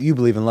 you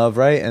believe in love,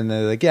 right? And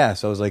they're like, yeah.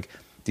 So I was like,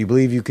 do you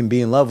believe you can be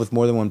in love with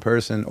more than one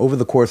person over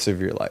the course of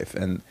your life?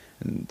 And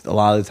a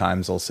lot of the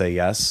times they'll say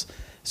yes.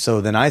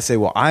 So then I say,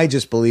 well, I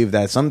just believe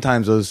that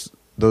sometimes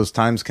those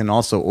times can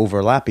also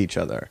overlap each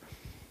other.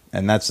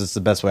 And that's just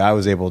the best way I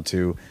was able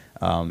to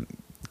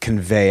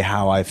convey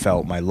how I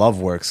felt my love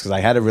works, because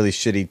I had a really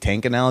shitty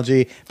tank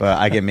analogy, but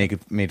I get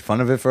made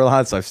fun of it for a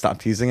lot, so I've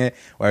stopped using it,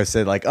 where I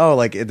said like, oh,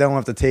 like, I don't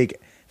have to take,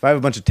 if I have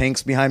a bunch of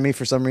tanks behind me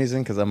for some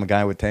reason, because I'm a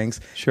guy with tanks,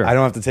 sure, I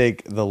don't have to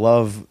take the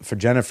love for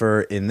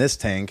Jennifer in this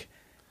tank.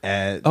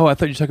 I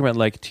thought you were talking about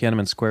like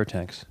Tiananmen Square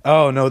tanks.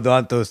 Oh, no,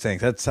 not those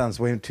tanks. That sounds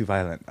way too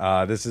violent.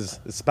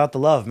 It's about the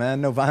love,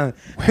 man. No violence.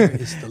 Where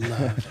is the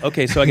love?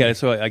 Okay, so I get it.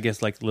 So I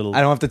guess like little.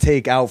 I don't have to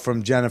take out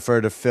from Jennifer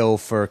to fill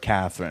for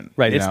Catherine.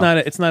 Right. It's not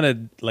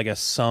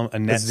a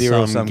net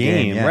zero-sum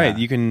game. Yeah. Right.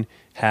 You can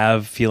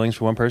have feelings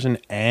for one person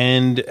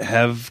and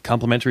have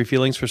complementary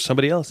feelings for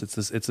somebody else. It's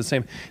the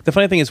same. The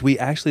funny thing is, we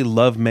actually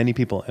love many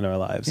people in our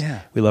lives.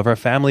 Yeah. We love our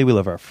family. We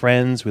love our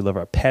friends. We love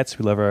our pets.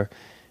 We love our,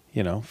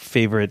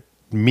 favorite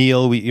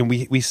meal.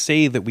 We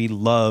say that we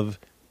love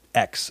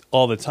X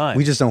all the time.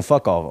 We just don't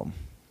fuck all of them.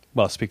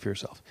 Well, speak for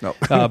yourself. No.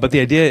 But the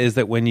idea is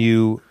that when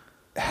you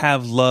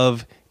have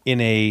love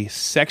in a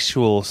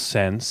sexual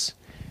sense,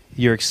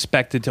 you're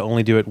expected to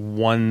only do it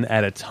one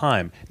at a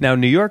time. Now,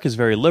 New York is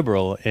very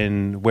liberal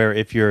in where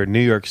if you're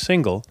New York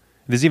single,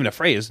 there's even a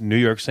phrase, New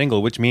York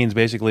single, which means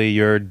basically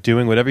you're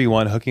doing whatever you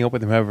want, hooking up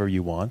with whoever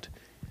you want,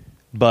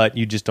 but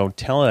you just don't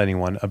tell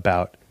anyone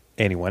about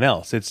anyone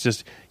else. It's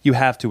just, you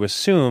have to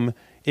assume,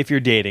 if you're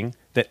dating,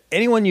 that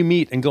anyone you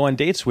meet and go on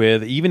dates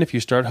with, even if you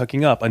start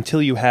hooking up,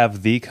 until you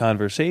have the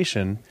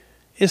conversation,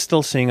 is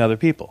still seeing other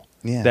people.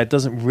 Yeah. That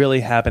doesn't really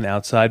happen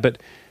outside,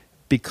 but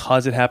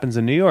because it happens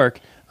in New York,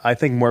 I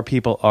think more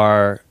people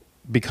are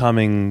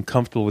becoming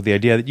comfortable with the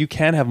idea that you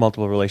can have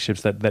multiple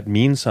relationships that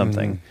mean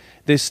something.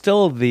 There's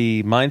still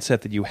the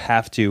mindset that you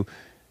have to,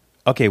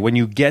 when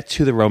you get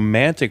to the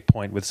romantic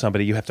point with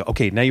somebody, you have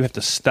to, now you have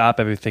to stop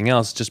everything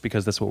else just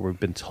because that's what we've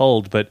been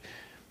told. But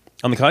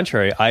on the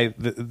contrary,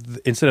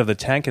 instead of the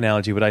tank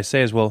analogy, what I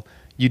say is, well,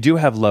 you do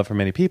have love for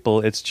many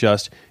people. It's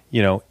just,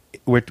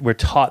 we're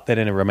taught that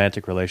in a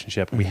romantic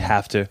relationship, we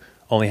have to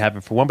only have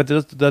it for one, but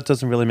that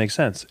doesn't really make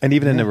sense. And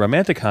even in a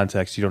romantic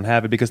context, you don't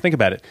have it, because think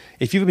about it.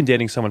 If you've been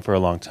dating someone for a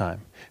long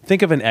time,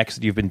 think of an ex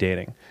that you've been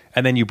dating,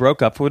 and then you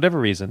broke up for whatever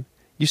reason,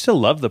 you still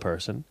love the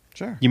person.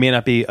 Sure. You may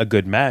not be a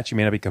good match, you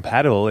may not be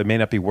compatible, it may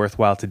not be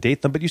worthwhile to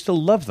date them, but you still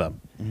love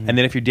them. And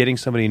then if you're dating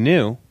somebody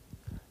new,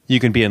 you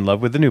can be in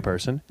love with the new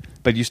person,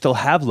 but you still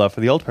have love for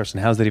the old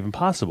person. How is that even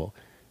possible?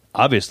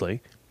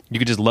 Obviously, you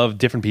could just love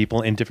different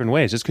people in different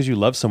ways. Just because you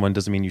love someone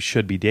doesn't mean you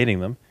should be dating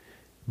them.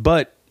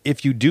 But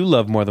if you do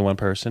love more than one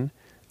person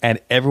and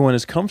everyone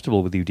is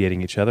comfortable with you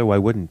dating each other, why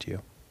wouldn't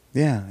you?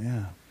 Yeah,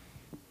 yeah.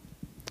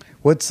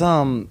 What's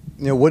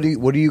what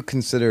do you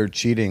consider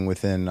cheating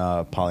within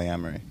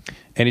polyamory?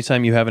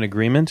 Anytime you have an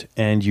agreement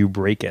and you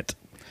break it.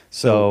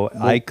 So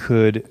I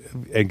could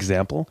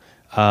example.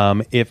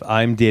 If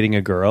I'm dating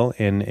a girl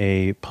in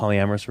a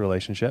polyamorous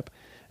relationship,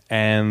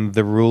 and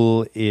the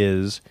rule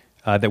is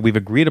that we've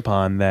agreed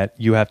upon that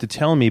you have to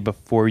tell me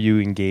before you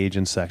engage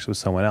in sex with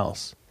someone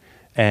else.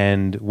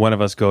 And one of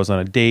us goes on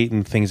a date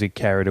and things get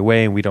carried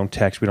away and we don't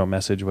text, we don't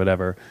message,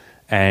 whatever.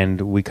 And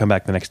we come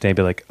back the next day and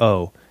be like,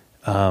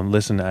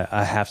 listen,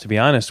 I have to be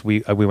honest.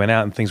 We went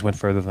out and things went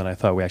further than I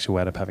thought. We actually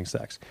wound up having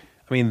sex.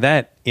 I mean,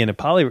 that in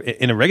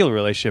a regular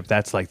relationship,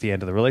 that's like the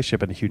end of the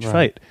relationship and a huge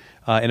fight.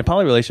 In a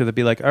poly relationship, that'd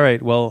be like, all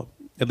right, well,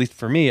 at least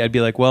for me, I'd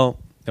be like, well,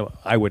 no,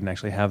 I wouldn't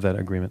actually have that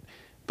agreement.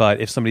 But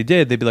if somebody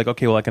did, they'd be like,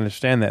 okay, well, I can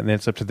understand that. And then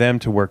it's up to them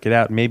to work it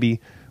out. Maybe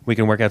we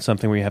can work out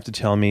something where you have to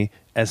tell me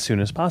as soon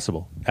as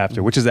possible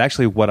after, which is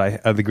actually what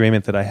the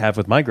agreement that I have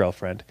with my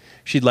girlfriend.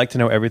 She'd like to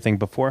know everything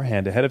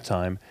beforehand, ahead of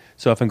time.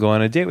 So if I'm going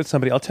on a date with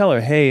somebody, I'll tell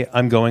her, hey,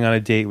 I'm going on a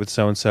date with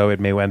so-and-so. It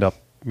may end up,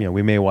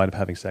 we may wind up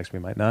having sex, we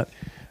might not.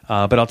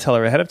 But I'll tell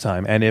her ahead of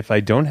time. And if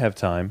I don't have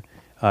time,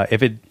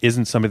 if it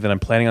isn't somebody that I'm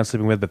planning on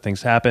sleeping with, but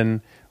things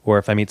happen, or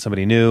if I meet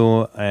somebody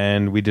new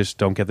and we just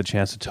don't get the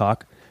chance to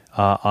talk,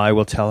 I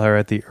will tell her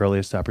at the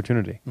earliest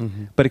opportunity.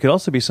 Mm-hmm. But it could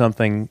also be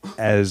something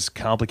as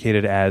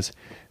complicated as,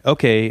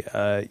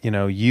 okay,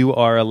 you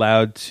are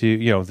allowed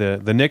to,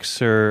 the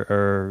Knicks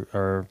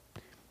are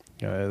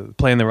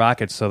playing the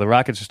Rockets, so the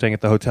Rockets are staying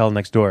at the hotel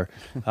next door.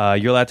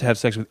 You're allowed to have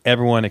sex with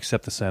everyone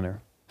except the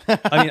center.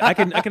 I mean, I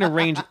can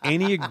arrange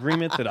any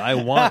agreement that I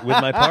want with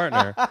my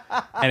partner,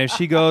 and if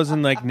she goes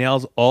and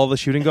nails all the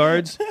shooting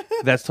guards,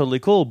 that's totally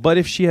cool. But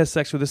if she has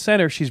sex with the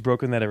center, she's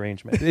broken that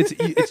arrangement. It's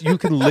you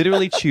can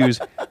literally choose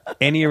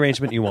any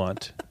arrangement you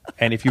want,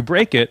 and if you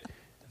break it,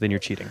 then you're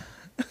cheating.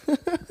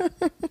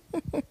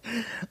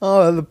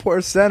 Oh, the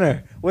poor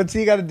center. What's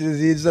he got to do? Does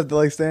he just have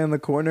to stay in the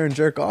corner and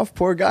jerk off?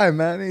 Poor guy,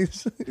 man.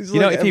 He's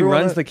if he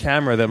runs the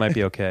camera, that might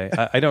be okay.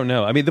 I don't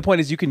know. I mean, the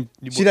point is,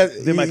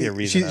 there might be a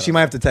reason. She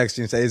might have to text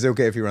you and say, "Is it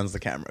okay if he runs the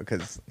camera?"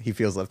 Because he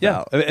feels left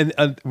out.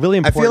 And really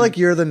important. I feel like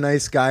you're the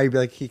nice guy. You'd be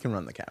like, he can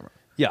run the camera.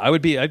 Yeah, I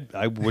would be.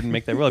 I wouldn't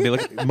make that rule. I'd be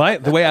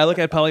like, the way I look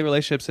at poly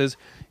relationships is,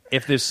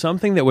 if there's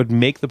something that would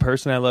make the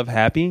person I love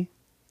happy,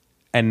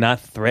 and not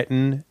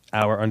threaten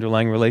our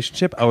underlying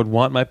relationship, I would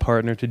want my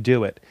partner to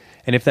do it.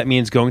 And if that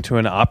means going to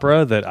an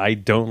opera that I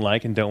don't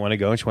like and don't want to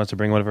go, and she wants to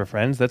bring one of her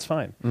friends, that's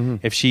fine. Mm-hmm.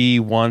 If she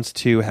wants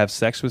to have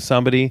sex with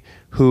somebody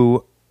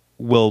who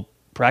will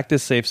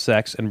practice safe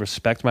sex and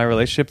respect my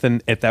relationship,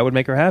 then if that would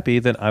make her happy,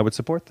 then I would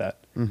support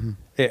that.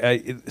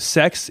 Mm-hmm.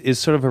 Sex is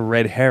sort of a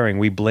red herring.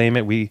 We blame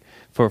it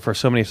for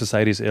so many of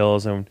society's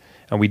ills, and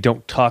we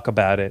don't talk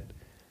about it.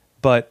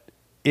 But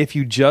if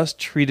you just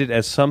treat it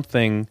as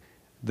something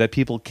that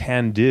people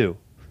can do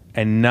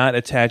and not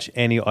attach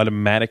any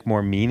automatic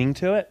more meaning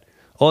to it,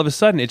 all of a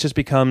sudden it just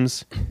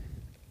becomes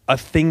a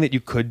thing that you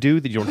could do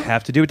that you don't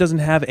have to do. It doesn't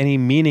have any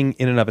meaning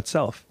in and of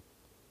itself.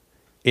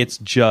 It's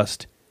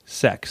just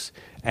sex.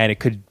 And it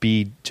could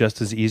be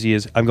just as easy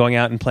as, I'm going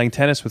out and playing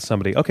tennis with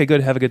somebody. Okay,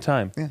 good, have a good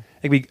time. Yeah.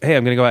 It could be, hey,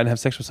 I'm going to go out and have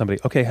sex with somebody.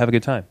 Okay, have a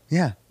good time.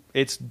 Yeah.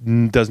 It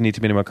doesn't need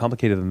to be any more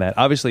complicated than that.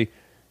 Obviously,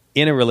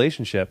 in a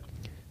relationship,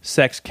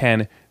 sex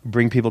can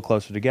bring people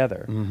closer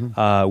together.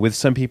 Mm-hmm. With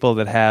some people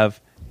that have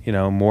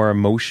more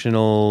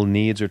emotional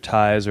needs or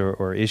ties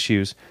or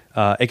issues,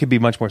 it could be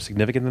much more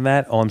significant than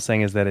that. All I'm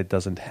saying is that it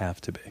doesn't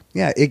have to be.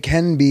 Yeah, it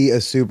can be a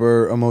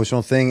super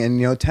emotional thing.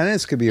 And,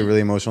 tennis could be a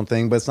really emotional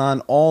thing, but it's not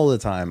an all the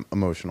time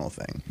emotional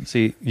thing.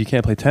 See, you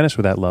can't play tennis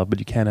without love, but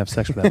you can have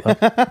sex without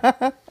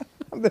love.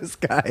 This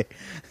guy.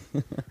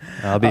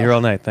 I'll be here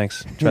all night.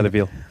 Thanks. Try the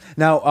veal.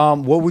 Now,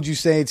 what would you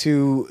say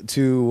to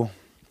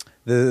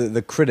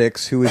the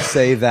critics who would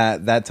say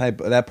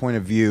that point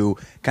of view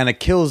kind of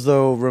kills the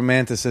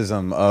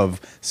romanticism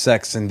of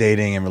sex and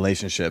dating and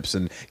relationships?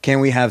 And can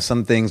we have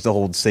some things to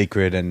hold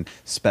sacred and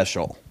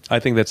special? I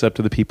think that's up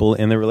to the people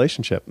in the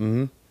relationship.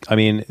 Mm-hmm. I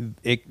mean,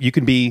 you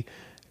can be,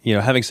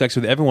 having sex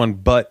with everyone,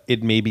 but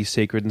it may be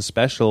sacred and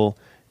special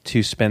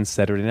to spend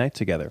Saturday night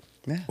together,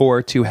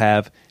 or to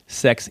have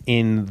sex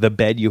in the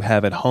bed you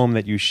have at home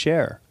that you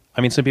share.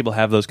 I mean, some people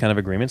have those kind of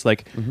agreements,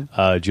 like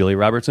Julia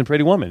Roberts in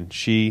Pretty Woman.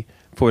 She,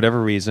 for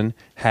whatever reason,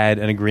 had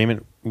an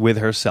agreement with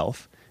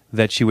herself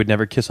that she would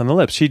never kiss on the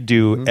lips. She'd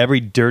do every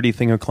dirty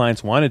thing her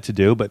clients wanted to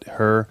do, but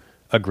her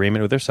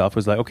agreement with herself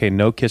was like, okay,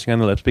 no kissing on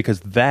the lips,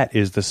 because that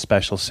is the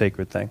special,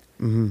 sacred thing.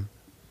 Mm-hmm.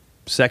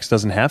 Sex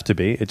doesn't have to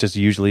be. It just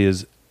usually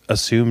is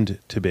assumed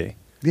to be.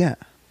 Yeah.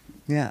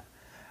 Yeah.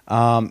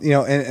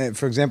 And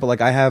for example,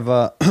 like I have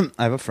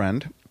a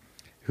friend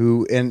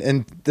who,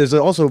 and there's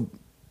also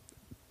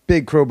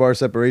big crowbar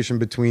separation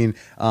between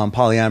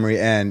polyamory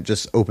and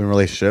just open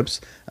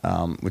relationships,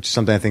 which is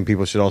something I think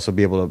people should also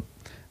be able to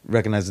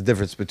recognize the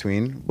difference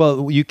between.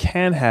 Well, you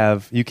can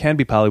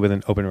be poly with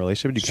an open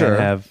relationship. You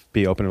can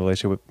be open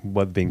relationship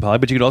with being poly,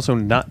 but you could also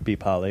not be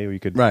poly, or you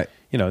could, right.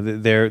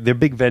 They're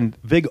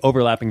big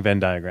overlapping Venn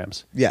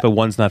diagrams. Yeah. But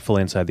one's not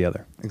fully inside the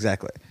other.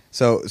 Exactly.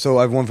 So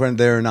I have one friend,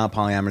 they're not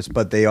polyamorous,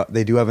 but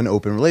they do have an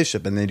open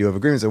relationship and they do have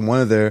agreements. And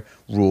one of their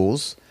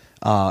rules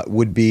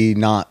would be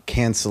not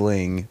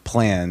canceling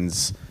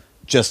plans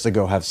just to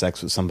go have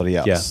sex with somebody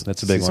else. Yeah,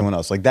 that's a big one. Someone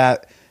else. Like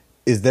that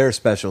is their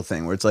special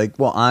thing where it's like,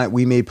 well,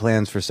 we made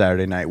plans for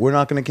Saturday night. We're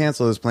not going to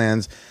cancel those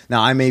plans.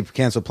 Now, I may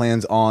cancel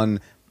plans on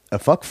a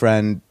fuck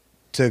friend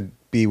to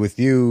be with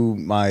you,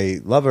 my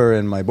lover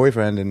and my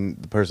boyfriend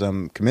and the person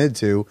I'm committed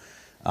to.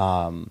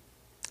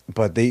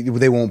 But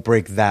they won't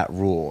break that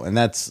rule. And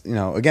that's,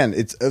 again,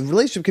 it's a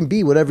relationship can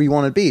be whatever you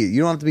want it to be.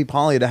 You don't have to be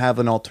poly to have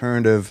an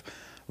alternative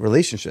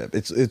relationship.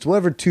 It's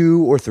whatever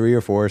 2 or 3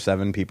 or 4 or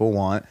 7 people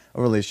want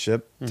a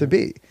relationship to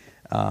be.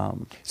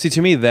 See,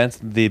 to me, that's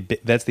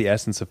the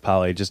essence of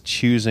poly, just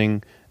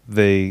choosing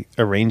the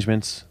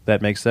arrangements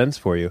that make sense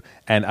for you.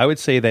 And I would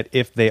say that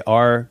if they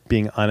are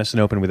being honest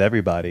and open with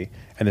everybody,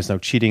 and there's no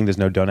cheating, there's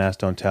no don't ask,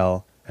 don't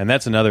tell, and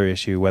that's another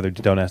issue, whether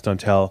don't ask, don't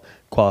tell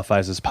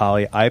qualifies as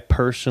poly. I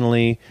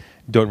personally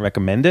don't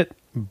recommend it,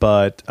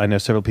 but I know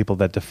several people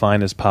that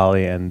define as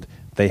poly, and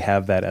they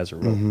have that as a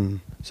rule. Mm-hmm.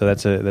 So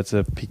that's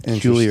a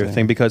peculiar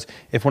thing, because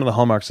if one of the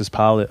hallmarks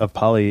of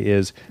poly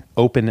is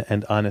open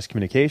and honest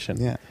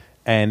communication,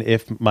 and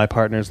if my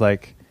partner's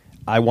like,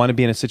 I want to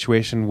be in a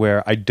situation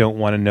where I don't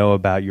want to know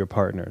about your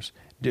partners,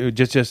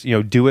 just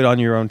do it on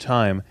your own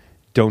time.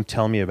 Don't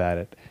tell me about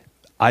it.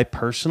 I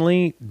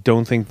personally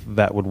don't think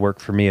that would work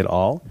for me at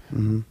all.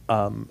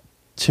 Mm-hmm.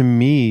 To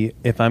me,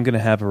 if I'm going to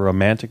have a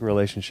romantic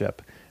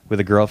relationship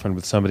with a girlfriend,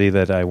 with somebody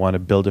that I want to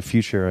build a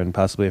future and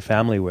possibly a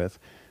family with,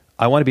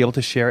 I want to be able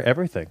to share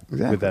everything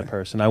with that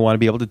person. I want to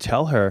be able to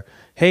tell her,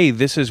 hey,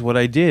 this is what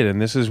I did,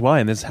 and this is why,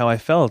 and this is how I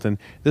felt, and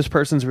this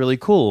person's really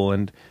cool.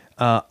 And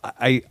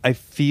I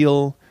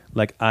feel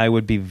like I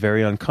would be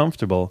very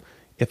uncomfortable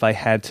if I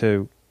had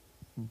to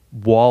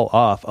wall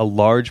off a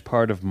large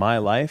part of my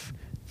life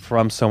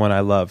from someone I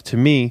love. To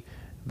me,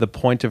 the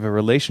point of a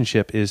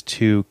relationship is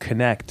to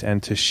connect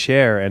and to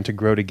share and to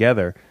grow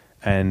together.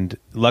 And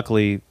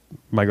luckily,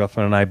 my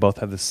girlfriend and I both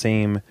have the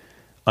same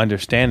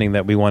understanding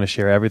that we want to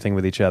share everything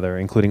with each other,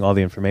 including all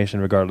the information,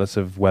 regardless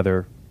of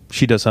whether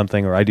she does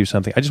something or I do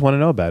something. I just want to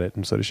know about it,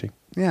 and so does she.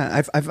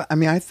 Yeah,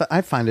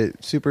 I find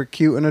it super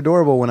cute and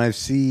adorable when I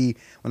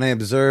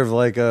observe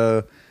like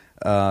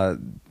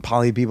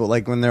poly people,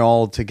 like when they're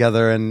all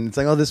together and it's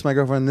like, oh, this is my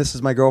girlfriend, this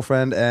is my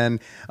girlfriend, and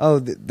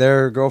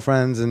they're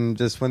girlfriends, and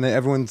just when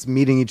everyone's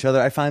meeting each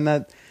other, I find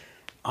that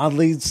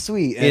oddly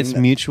sweet. And it's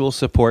mutual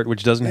support,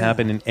 which doesn't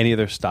happen in any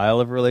other style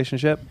of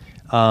relationship.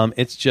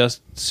 It's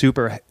just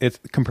it's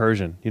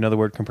compersion. You know the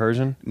word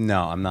compersion?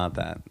 No, I'm not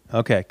that.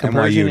 Okay.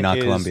 Compersion NYU, not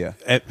Columbia.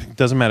 It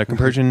doesn't matter.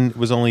 Compersion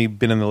was only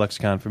been in the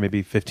lexicon for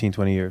maybe 15,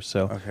 20 years,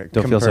 so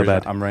don't feel so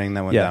bad. I'm writing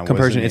that one Yeah, down.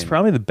 compersion. It's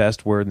probably the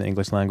best word in the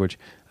English language.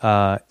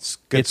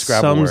 It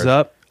sums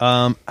up.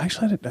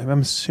 Actually,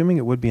 I'm assuming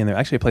it would be in there.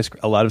 Actually, I play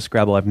a lot of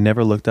Scrabble. I've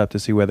never looked up to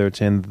see whether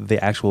it's in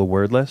the actual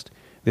word list,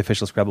 the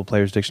official Scrabble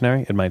Players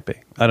Dictionary. It might be.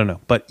 I don't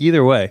know. But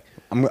either way,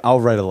 I'll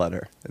write a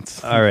letter.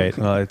 All right.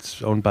 Well,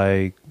 it's owned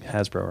by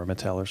Hasbro or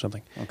Mattel or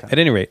something. Okay. At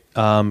any rate,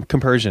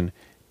 compersion,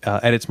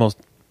 at its most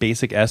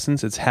basic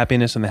essence, it's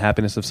happiness and the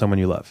happiness of someone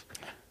you love.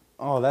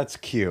 Oh, that's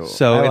cute.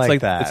 So it's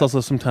like that. It's also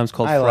sometimes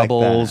called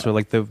frubbles, or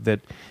like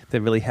that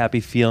really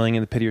happy feeling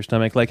in the pit of your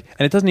stomach. Like,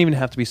 and it doesn't even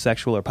have to be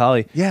sexual or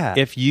poly. Yeah.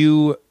 If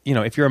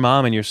if you're a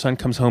mom and your son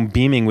comes home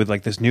beaming with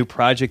like this new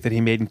project that he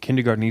made in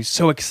kindergarten, he's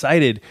so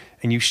excited,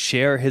 and you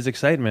share his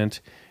excitement,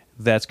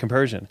 that's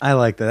compersion. I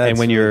like that. That's and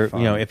when really you're,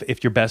 fun.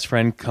 If your best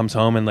friend comes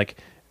home and like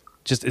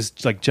just is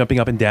like jumping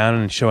up and down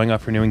and showing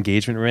off her new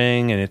engagement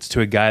ring, and it's to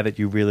a guy that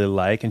you really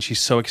like, and she's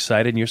so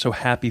excited, and you're so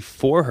happy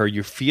for her,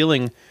 you're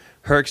feeling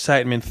her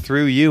excitement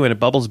through you, and it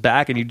bubbles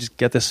back, and you just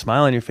get this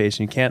smile on your face,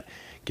 and you can't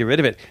get rid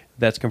of it.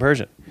 That's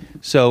compersion.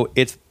 So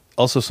it's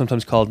also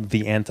sometimes called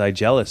the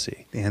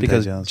anti-jealousy.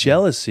 Because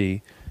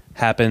jealousy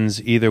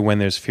happens either when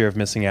there's fear of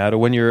missing out or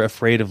when you're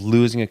afraid of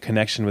losing a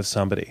connection with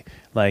somebody.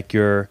 Like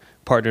your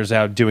partner's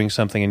out doing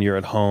something and you're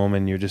at home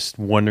and you're just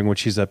wondering what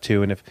she's up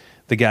to, and if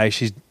the guy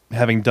she's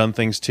having done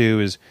things to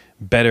is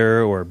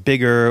better or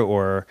bigger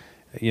or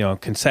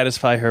can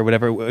satisfy her,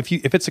 whatever. If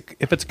it's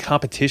a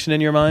competition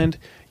in your mind,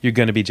 you're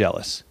going to be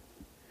jealous.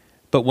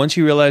 But once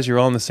you realize you're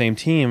all on the same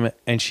team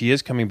and she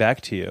is coming back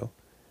to you,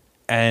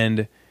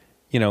 and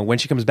when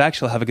she comes back,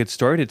 she'll have a good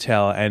story to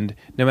tell, and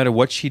no matter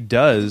what she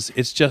does,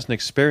 it's just an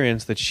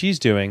experience that she's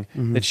doing,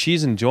 that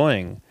she's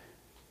enjoying,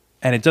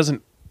 and it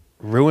doesn't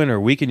ruin or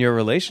weaken your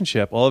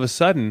relationship. All of a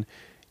sudden,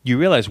 you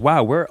realize,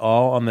 wow, we're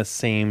all on the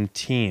same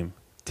team.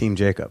 Team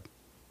Jacob.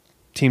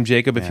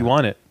 If you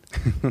want it.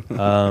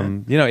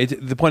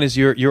 The point is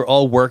you're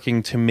all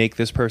working to make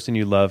this person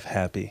you love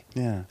happy.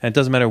 Yeah. And it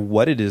doesn't matter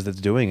what it is that's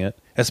doing it,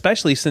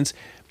 especially since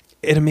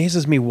it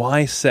amazes me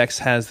why sex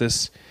has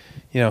this,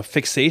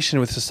 fixation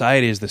with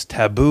society, as this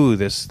taboo,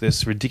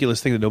 this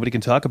ridiculous thing that nobody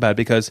can talk about,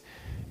 because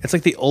it's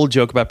like the old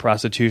joke about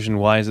prostitution.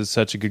 Why is it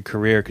such a good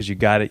career? Because you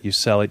got it, you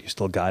sell it, you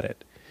still got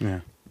it.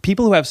 Yeah.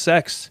 People who have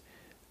sex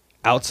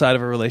outside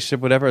of a relationship,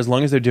 whatever, as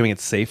long as they're doing it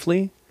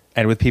safely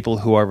and with people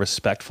who are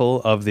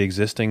respectful of the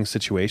existing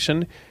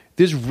situation,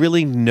 there's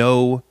really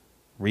no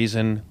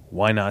reason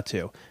why not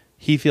to.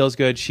 he feels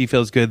good, she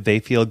feels good, they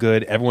feel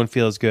good, everyone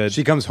feels good.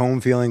 She comes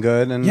home feeling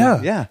good, and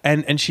yeah.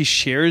 And she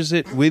shares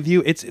it with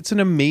you. It's an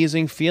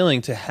amazing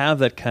feeling to have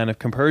that kind of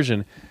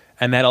compersion.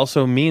 And that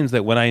also means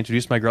that when I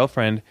introduce my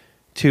girlfriend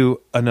to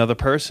another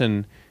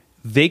person,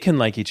 they can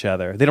like each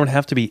other. They don't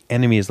have to be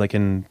enemies like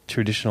in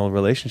traditional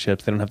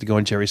relationships. They don't have to go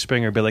on Jerry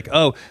Springer and be like,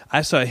 oh,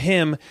 I saw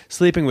him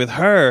sleeping with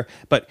her,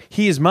 but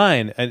he is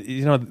mine. And,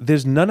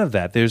 there's none of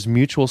that. There's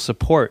mutual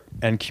support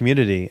and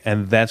community.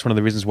 And that's one of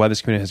the reasons why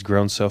this community has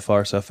grown so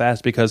far so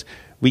fast, because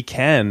we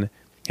can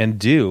and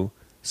do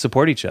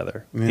support each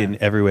other in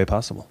every way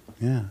possible.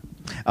 Yeah.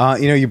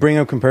 You bring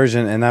up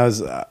compersion, and that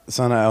was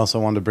something I also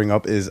wanted to bring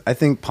up is I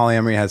think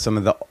polyamory has some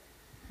of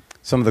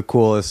the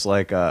coolest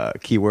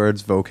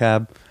keywords,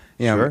 vocab.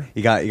 Sure.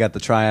 You got the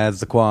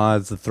triads, the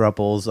quads, the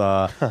thruples,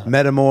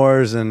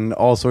 metamors, and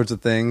all sorts of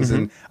things.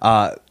 And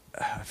I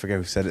forget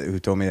who said it, who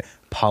told me it.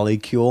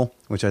 Polycule,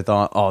 which I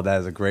thought,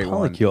 that is a great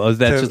one. Polycule. Is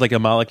that just like a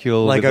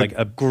molecule? Like with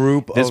a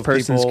group this of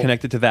person's people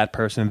connected to that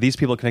person. These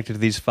people connected to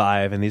these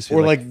 5, and these.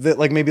 Or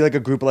maybe like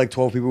a group of like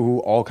 12 people who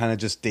all kind of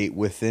just date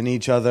within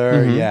each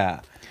other.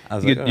 Yeah.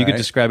 You could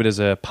describe it as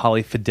a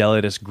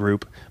polyfidelitous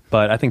group,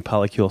 but I think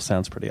polycule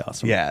sounds pretty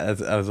awesome. Yeah,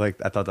 I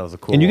thought that was a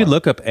cool. And you one. could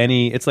look up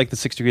it's like the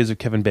 6 degrees of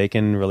Kevin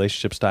Bacon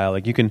relationship style.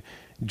 Like you can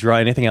draw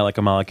anything out like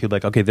a molecule.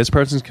 Like, okay, this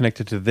person's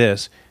connected to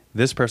this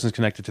person's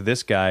connected to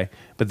this guy,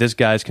 but this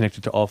guy's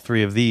connected to all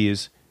 3 of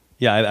these.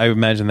 Yeah, I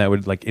imagine that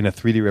would, like in a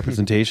 3D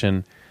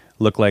representation,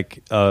 look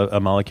like a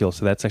molecule.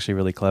 So that's actually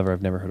really clever.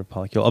 I've never heard of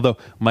polycule. Although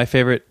my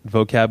favorite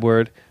vocab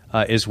word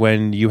is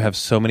when you have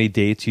so many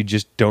dates you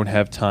just don't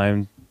have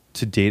time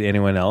to date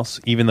anyone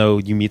else, even though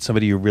you meet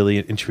somebody you're really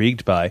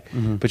intrigued by.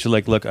 But you're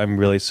like, look, I'm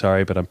really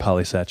sorry, but I'm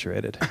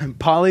polysaturated.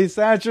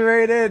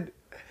 Polysaturated.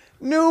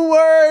 New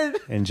word.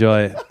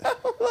 Enjoy it. I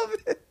love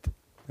it.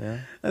 Yeah,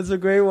 that's a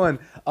great one.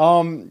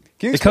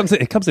 It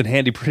comes in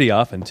handy pretty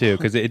often too,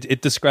 because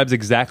it describes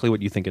exactly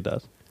what you think it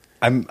does.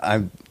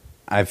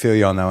 I feel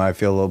you all know. I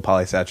feel a little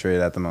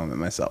polysaturated at the moment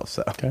myself.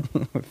 So, okay.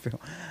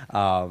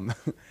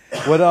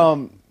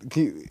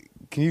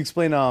 Can you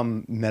explain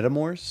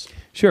metamors?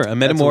 Sure. A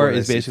metamor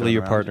is basically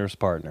your partner's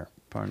partner.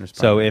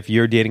 So if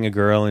you're dating a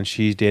girl and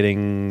she's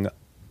dating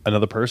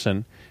another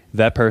person,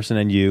 that person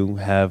and you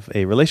have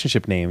a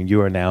relationship name.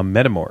 You are now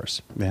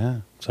metamors.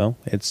 Yeah. So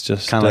it's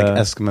just kind of like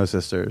Eskimo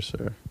sisters,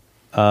 or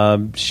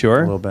sure,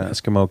 a little bit.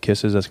 Eskimo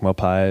kisses, Eskimo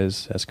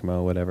pies,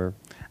 Eskimo whatever.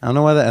 I don't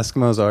know why the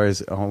Eskimos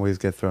always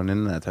get thrown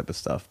into that type of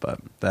stuff, but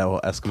that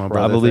whole Eskimo brother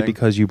probably thing?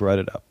 Because you brought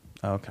it up.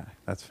 Okay,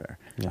 that's fair.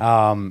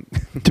 Yeah.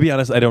 To be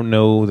honest, I don't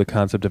know the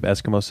concept of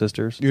Eskimo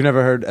sisters. You've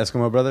never heard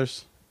Eskimo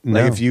brothers?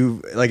 No. If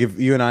you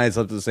and I had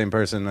slept with the same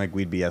person,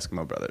 we'd be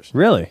Eskimo brothers.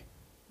 Really?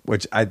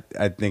 Which I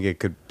think it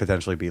could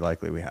potentially be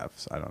likely we have.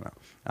 So I don't know.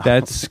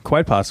 That's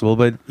quite possible,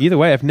 but either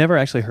way, I've never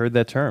actually heard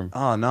that term.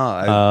 Oh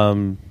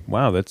no!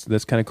 Wow,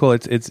 that's kind of cool.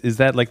 Is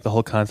that like the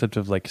whole concept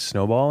of like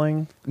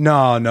snowballing?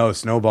 No,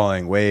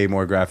 snowballing, way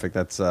more graphic.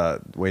 That's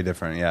way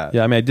different. Yeah.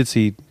 Yeah, I mean, I did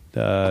see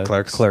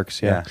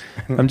Clerks. Yeah.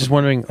 I'm just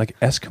wondering, like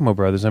Eskimo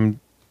brothers. I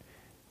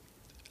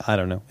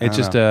don't know. It's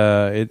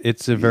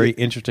it's a very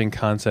interesting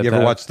concept. You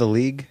ever watch The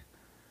League?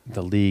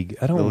 The League.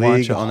 I don't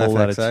watch a whole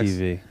lot of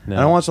TV. No.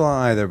 I don't watch a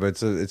lot either,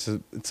 but it's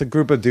a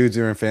group of dudes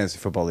who are in fantasy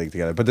football league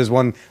together. But there's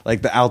one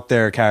like the out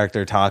there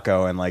character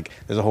Taco, and like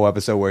there's a whole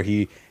episode where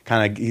he's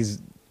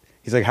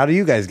like, how do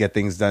you guys get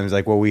things done? He's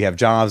like, well, we have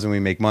jobs and we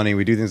make money.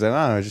 We do things like,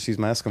 I just use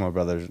my Eskimo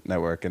Brothers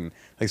network, and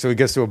like so he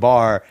gets to a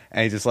bar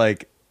and he just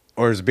like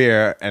orders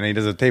beer and he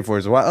doesn't pay for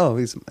it. So oh,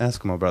 he's an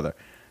Eskimo brother.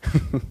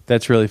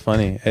 That's really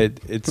funny.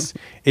 It's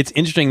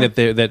interesting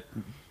that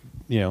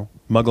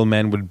Muggle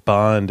men would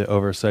bond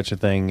over such a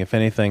thing. If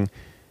anything,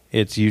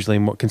 it's usually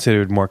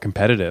considered more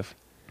competitive.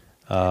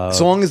 So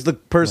long as the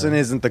person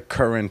isn't the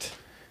current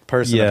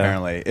person,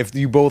 apparently. If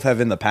you both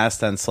have in the past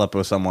tense slept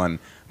with someone,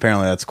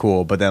 apparently that's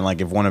cool. But then,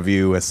 like, if one of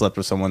you has slept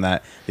with someone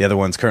that the other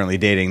one's currently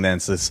dating, then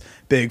it's this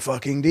big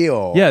fucking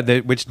deal. Yeah,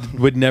 which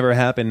would never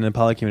happen in a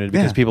poly community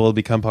because people will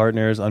become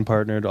partners,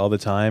 unpartnered all the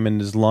time.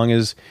 And as long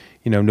as,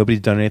 nobody's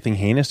done anything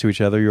heinous to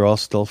each other, you're all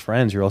still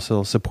friends. You're all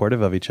still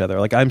supportive of each other.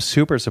 Like, I'm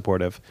super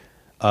supportive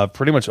of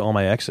pretty much all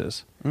my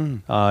exes.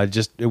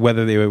 Just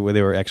whether they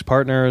were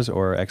ex-partners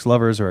or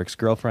ex-lovers or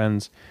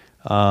ex-girlfriends.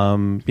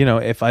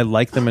 If I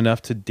like them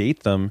enough to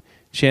date them,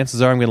 chances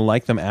are I'm going to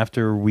like them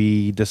after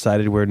we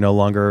decided we're no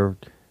longer,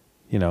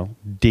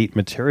 date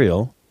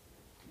material.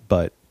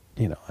 But,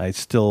 I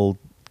still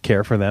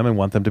care for them and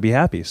want them to be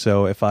happy.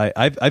 So if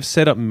I've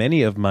set up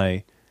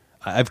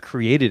I've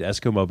created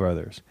Eskimo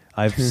brothers.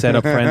 I've set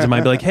up friends of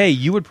mine, be like, hey,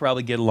 you would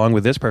probably get along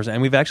with this person.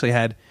 And we've actually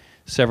had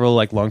several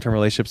like long-term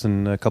relationships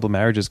and a couple of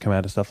marriages come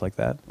out of stuff like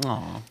that.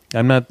 Aww.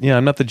 I'm not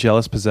the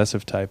jealous,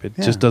 possessive type. It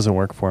just doesn't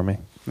work for me.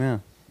 Yeah.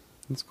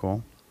 That's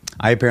cool.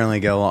 I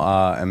apparently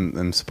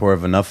am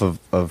supportive enough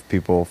of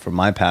people from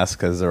my past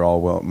because they're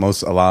all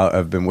a lot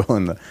have been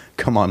willing to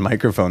come on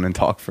microphone and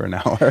talk for an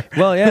hour.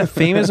 Well, yeah,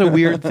 fame is a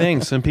weird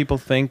thing. Some people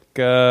think,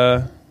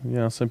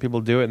 some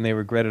people do it and they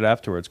regret it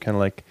afterwards. Kind of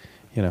like,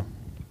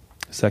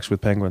 sex with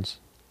penguins.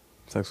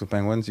 Sex with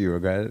penguins, you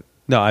regret it?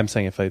 No, I'm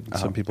saying if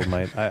some people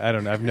might. I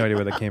don't know. I have no idea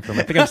where that came from.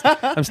 I think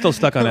I'm still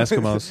stuck on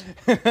Eskimos.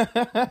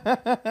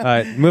 All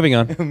right, moving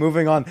on.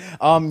 Moving on.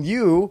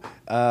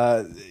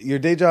 Your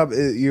day job,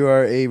 you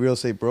are a real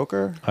estate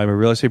broker? I'm a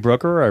real estate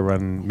broker. I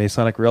run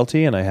Masonic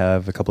Realty, and I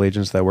have a couple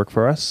agents that work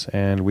for us,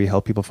 and we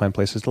help people find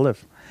places to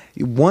live.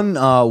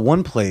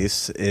 One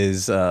place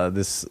is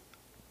this,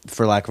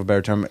 for lack of a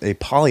better term, a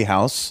poly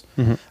house,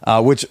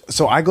 which,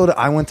 so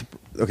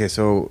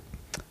so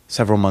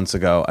several months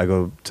ago,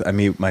 I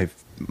meet my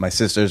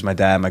sisters, my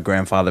dad, my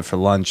grandfather for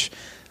lunch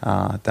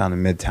down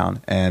in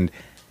Midtown, and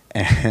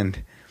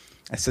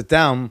I sit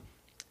down,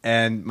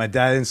 and my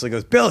dad instantly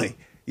goes, "Billy,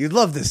 you'd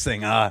love this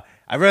thing. I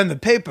read in the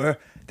paper,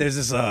 there's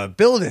this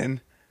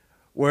building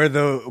where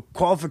the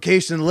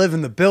qualification to live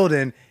in the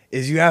building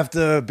is you have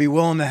to be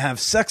willing to have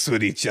sex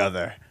with each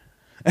other."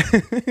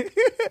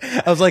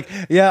 I was like,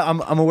 "Yeah,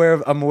 I'm aware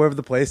of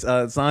the place.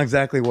 It's not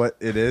exactly what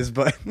it is,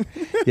 but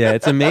yeah,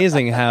 it's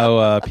amazing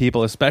how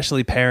people,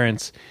 especially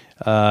parents,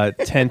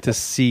 tend to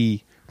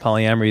see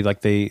polyamory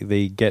like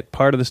they get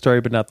part of the story,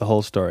 but not the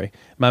whole story.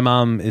 My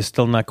mom is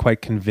still not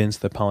quite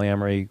convinced that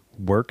polyamory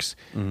works.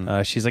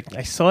 She's like,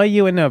 "I saw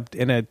you in a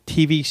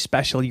TV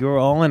special. You were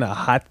all in a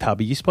hot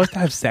tub. Are you supposed to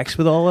have sex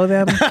with all of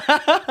them?"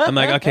 I'm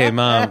like, "Okay,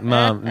 mom,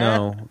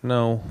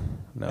 no."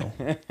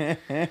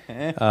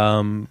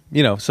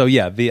 So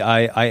yeah,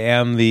 I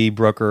am the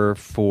broker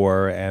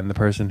for and the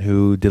person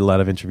who did a lot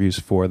of interviews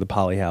for the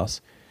Poly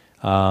House.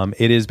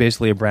 It is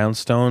basically a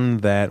brownstone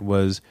that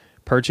was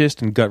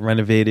purchased and got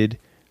renovated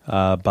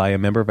by a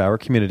member of our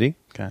community.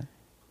 Okay.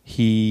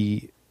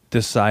 He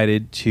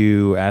decided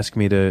to ask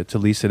me to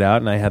lease it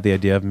out, and I had the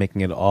idea of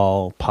making it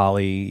all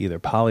poly, either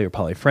poly or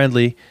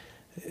poly-friendly.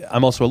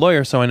 I'm also a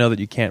lawyer, so I know that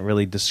you can't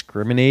really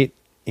discriminate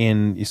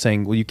in you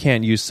saying, well, you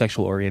can't use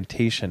sexual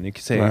orientation. You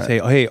can say,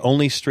 oh, hey,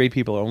 only straight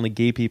people or only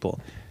gay people.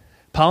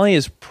 Poly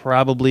is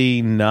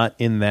probably not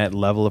in that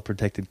level of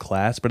protected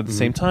class, but at the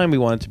same time, we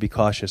wanted to be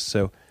cautious,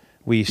 so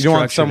we you don't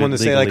want someone to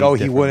say like, "Oh,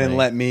 he wouldn't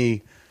let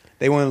me."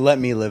 They wouldn't let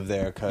me live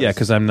there.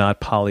 Because I'm not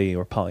poly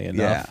or poly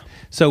enough. Yeah.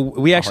 So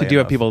we actually do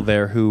have people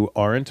there who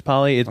aren't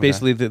poly. It's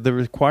basically the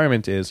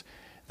requirement is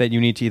that you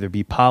need to either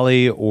be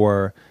poly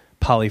or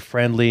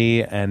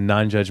poly-friendly and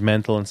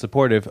non-judgmental and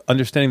supportive,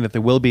 understanding that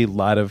there will be a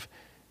lot of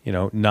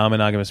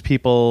non-monogamous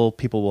people.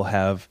 People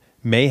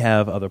may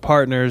have other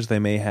partners. They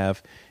may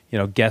have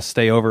guests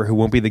stay over who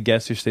won't be the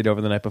guests who stayed over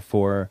the night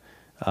before.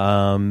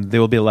 There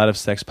will be a lot of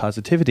sex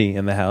positivity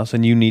in the house,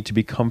 and you need to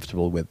be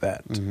comfortable with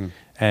that.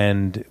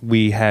 And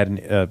we had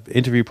an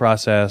interview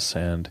process,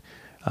 and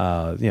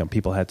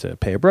people had to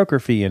pay a broker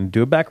fee and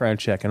do a background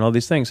check and all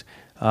these things.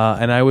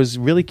 And I was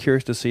really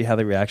curious to see how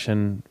the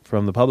reaction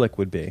from the public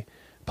would be.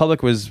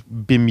 Public was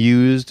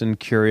bemused and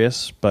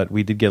curious, but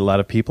we did get a lot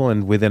of people,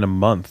 and within a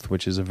month,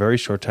 which is a very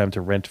short time to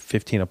rent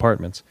 15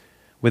 apartments,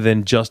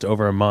 within just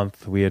over a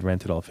month, we had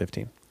rented all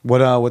 15.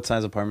 What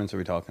size apartments are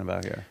we talking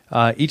about here?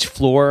 Each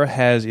floor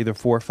has either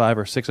 4, 5,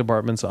 or 6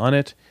 apartments on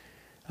it.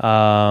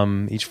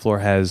 Each floor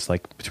has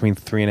like between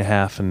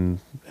 3.5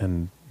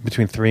 and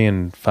between 3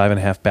 and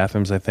 5.5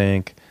 bathrooms, I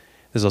think.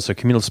 There's also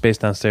communal space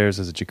downstairs.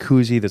 There's a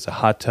jacuzzi. There's a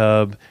hot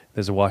tub.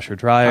 There's a washer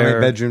dryer. How many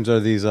bedrooms are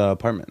these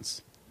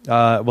apartments?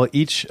 Well,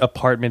 each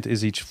apartment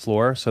is each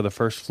floor. So the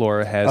first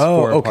floor has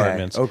 4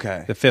 apartments.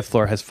 Okay. The fifth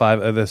floor has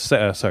 5.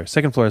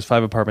 Second floor has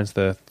 5 apartments.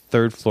 The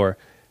third floor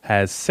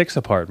has 6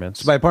 apartments.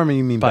 So by apartment,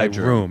 you mean by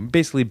bedroom? Room,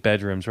 basically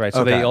bedrooms, right?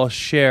 So they all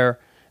share.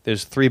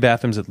 There's 3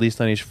 bathrooms at least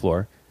on each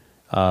floor.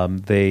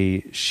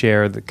 They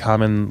share the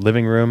common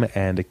living room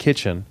and a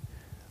kitchen,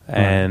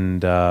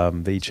 and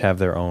they each have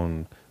their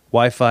own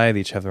Wi-Fi.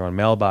 They each have their own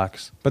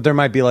mailbox. But there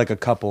might be like a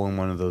couple in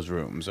one of those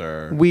rooms,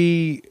 or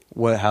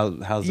how's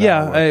that?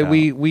 Yeah,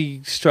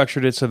 we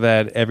structured it so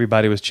that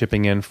everybody was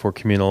chipping in for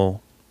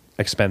communal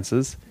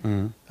expenses,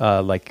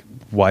 like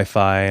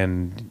Wi-Fi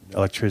and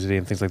electricity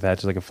and things like that,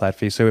 just like a flat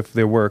fee. So if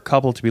there were a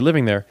couple to be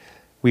living there,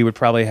 we would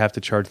probably have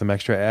to charge them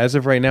extra. As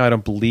of right now, I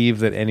don't believe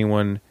that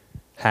anyone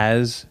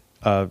has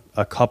a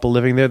couple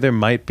living there. There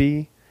might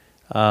be,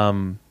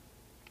 but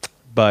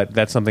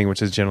that's something which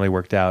has generally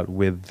worked out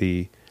with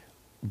the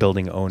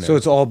building owner. So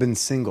it's all been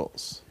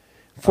singles?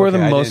 For the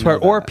most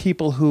part, or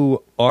people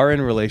who are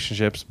in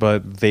relationships,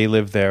 but they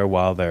live there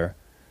while their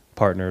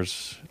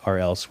partners are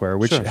elsewhere,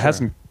 which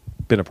hasn't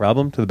been a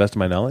problem to the best of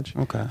my knowledge.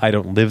 Okay. I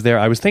don't live there.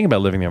 I was thinking about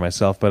living there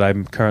myself, but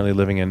I'm currently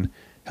living in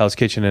Hell's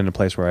Kitchen in a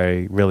place where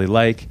I really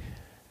like.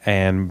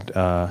 And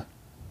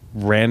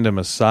random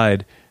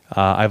aside,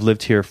 I've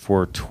lived here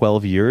for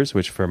 12 years,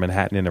 which for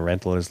Manhattan in a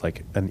rental is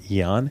like an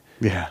eon.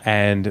 Yeah.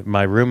 And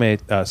my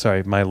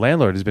my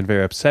landlord has been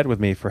very upset with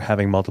me for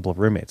having multiple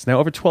roommates. Now,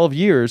 over 12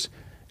 years,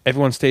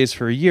 everyone stays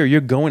for a year.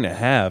 You're going to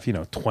have,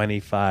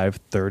 25,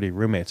 30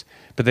 roommates.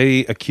 But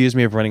they accused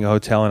me of running a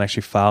hotel and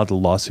actually filed a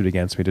lawsuit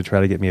against me to try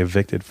to get me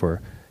evicted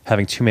for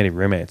having too many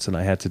roommates. And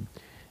I had to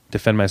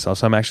defend myself.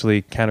 So I'm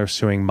actually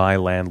countersuing my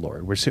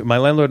landlord. My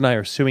landlord and I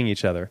are suing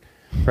each other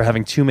for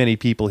having too many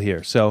people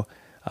here. So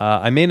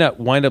I may not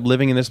wind up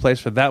living in this place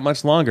for that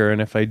much longer,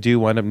 and if I do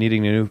wind up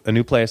needing a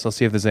new place, I'll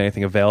see if there's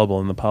anything available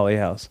in the Poly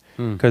House,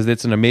 because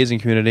it's an amazing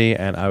community,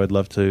 and I would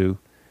love to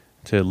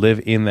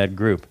live in that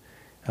group.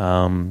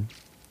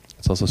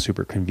 It's also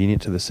super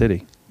convenient to the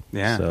city.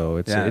 Yeah. So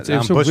it's on a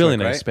Bushwick, really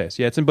nice right? space.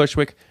 Yeah, it's in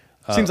Bushwick.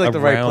 Seems like the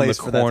right around place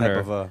the for that corner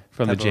type of a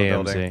from the type of a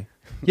JMZ. building.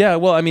 Yeah,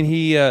 well, I mean,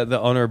 the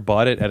owner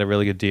bought it at a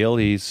really good deal.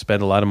 He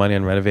spent a lot of money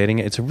on renovating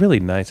it. It's a really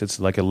nice. It's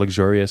like a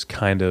luxurious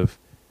kind of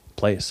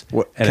place,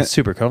 it's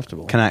super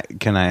comfortable. Can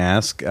I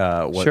ask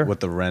Sure.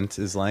 what the rent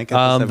is like?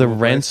 At The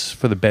rents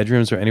for the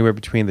bedrooms are anywhere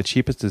between, the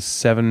cheapest is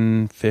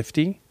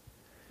 $750,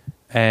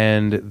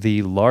 and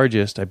the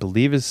largest, I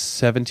believe, is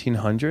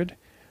 $1,700.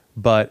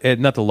 But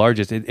not the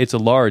largest. It's a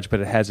large, but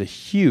it has a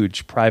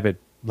huge private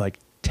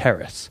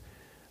terrace,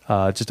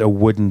 just a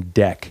wooden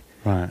deck,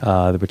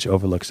 right, which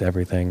overlooks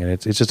everything, and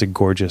it's just a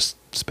gorgeous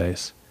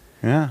space.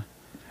 Yeah,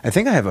 I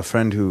think I have a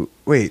friend who.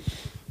 Wait,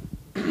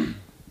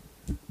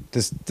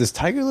 does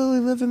Tiger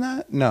Lily live in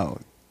that? No,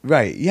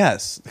 right?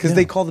 Yes, because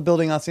they call the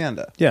building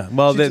Hacienda. Yeah,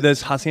 well,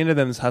 there's Hacienda,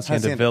 then there's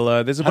Hacienda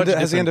Villa. There's a bunch of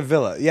Hacienda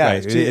Villa. Yeah,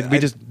 right. We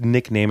just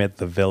nickname it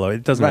the Villa.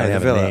 It doesn't really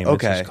have a name.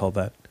 Okay. It's just called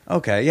that.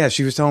 Okay, yeah,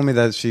 she was telling me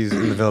that she's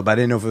in the Villa, but I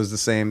didn't know if it was the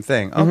same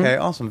thing. Okay,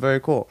 awesome, very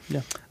cool.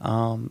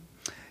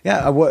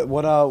 Yeah,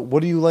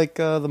 what do you like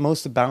the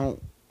most about?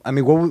 I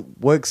mean,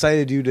 what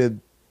excited you to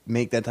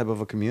make that type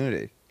of a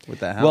community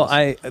with that house?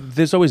 Well,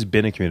 there's always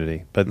been a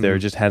community, but there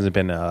just hasn't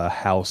been a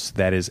house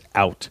that is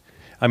out.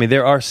 I mean,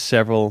 there are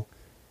several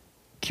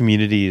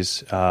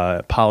communities,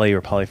 poly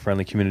or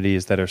poly-friendly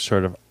communities that are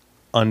sort of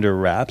under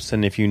wraps,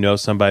 and if you know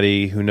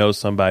somebody who knows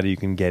somebody, you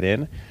can get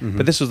in.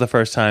 But this was the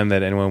first time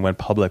that anyone went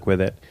public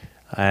with it,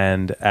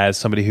 and as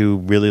somebody who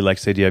really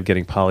likes the idea of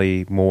getting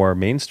poly more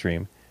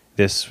mainstream,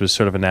 this was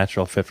sort of a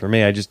natural fit for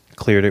me. I just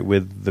cleared it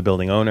with the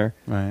building owner,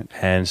 right,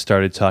 and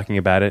started talking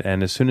about it.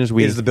 And as soon as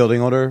is the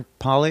building owner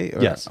poly?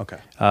 Or? Yes, okay,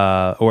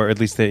 or at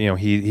least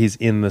he's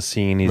in the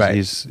scene.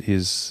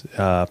 He's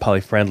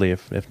poly friendly,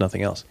 if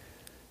nothing else.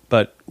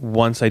 But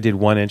once I did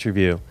one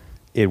interview,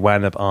 it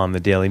wound up on the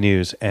Daily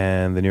News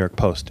and the New York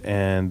Post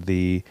and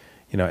the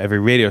every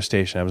radio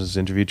station. I was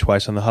interviewed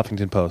twice on the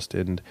Huffington Post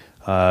and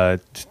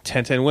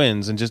 1010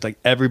 Wins, and just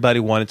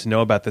everybody wanted to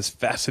know about this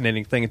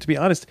fascinating thing. And to be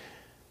honest,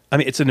 I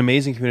mean, it's an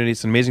amazing community.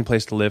 It's an amazing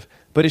place to live,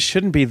 but it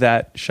shouldn't be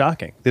that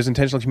shocking. There's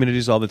intentional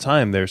communities all the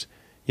time. There's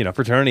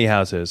fraternity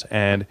houses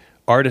and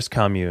artist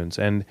communes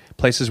and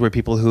places where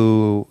people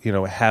who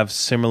have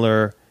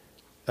similar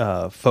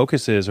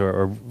focuses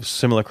or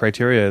similar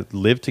criteria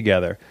live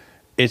together.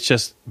 It's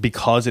just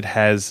because it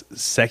has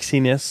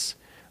sexiness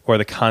or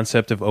the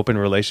concept of open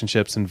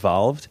relationships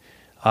involved,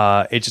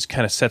 it just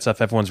kind of sets off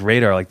everyone's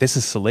radar. Like, this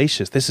is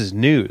salacious, this is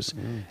news.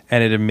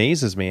 And it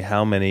amazes me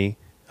how many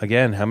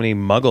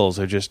muggles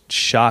are just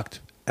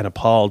shocked and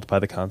appalled by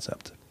the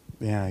concept.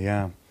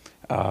 Yeah.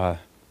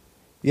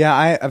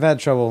 I've had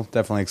trouble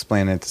definitely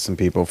explaining it to some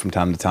people from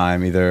time to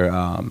time,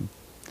 either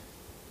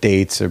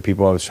dates or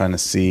people I was trying to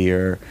see,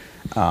 or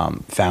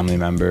family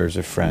members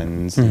or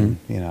friends. And,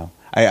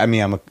 I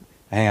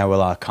hang out with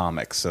a lot of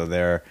comics, so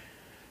they're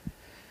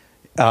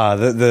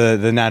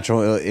the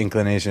natural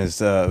inclination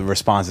is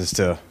response is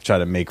to try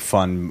to make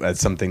fun at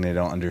something they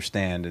don't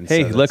understand. And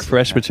hey, so look,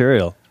 fresh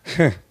material.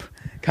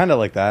 Kind of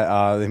like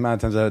that. The amount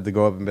of times I had to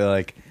go up and be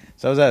like,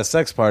 so I was at a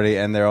sex party,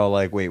 and they're all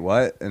like, wait,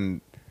 what? And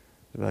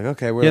they're like,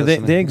 okay, we're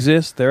listening. They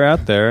exist. They're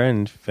out there,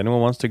 and if anyone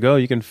wants to go,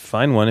 you can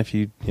find one if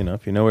you know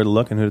where to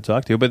look and who to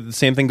talk to. But the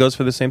same thing goes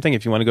for the same thing.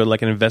 If you want to go to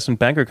an investment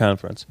banker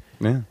conference,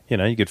 you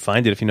could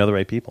find it if you know the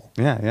right people.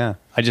 Yeah.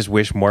 I just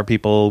wish more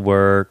people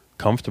were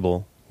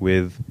comfortable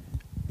with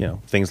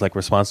things like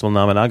responsible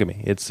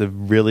non-monogamy. It's a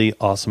really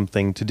awesome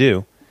thing to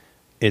do.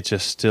 It's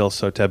just still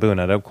so taboo, and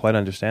I don't quite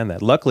understand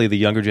that. Luckily, the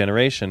younger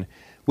generation,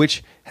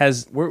 which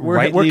has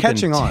rightly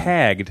been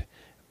tagged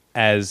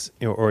as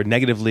or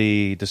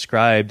negatively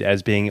described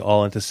as being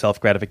all into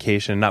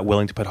self-gratification, not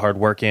willing to put hard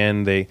work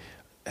in. They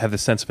have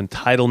this sense of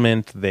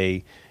entitlement.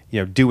 They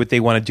do what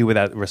they want to do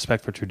without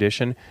respect for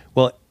tradition.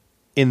 Well,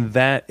 in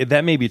that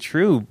may be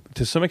true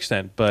to some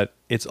extent, but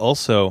it's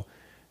also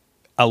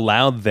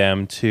allowed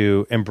them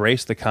to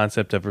embrace the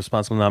concept of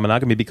responsible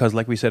non-monogamy because,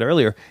 like we said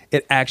earlier,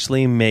 it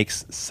actually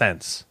makes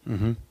sense.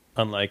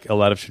 Unlike a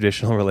lot of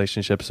traditional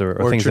relationships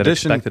or things that are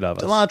expected of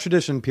us. A lot of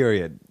tradition,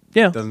 period.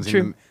 Yeah, doesn't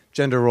true. Seem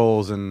gender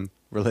roles and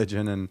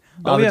religion and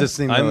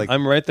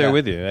I'm right there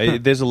with you.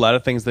 There's a lot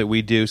of things that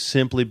we do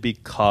simply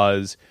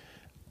because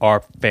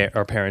our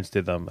parents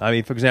did them. I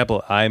mean, for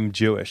example, I'm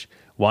Jewish.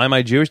 Why am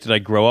I Jewish? Did I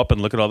grow up and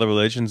look at all the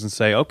religions and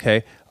say,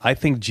 okay, I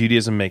think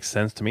Judaism makes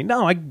sense to me?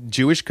 No, I'm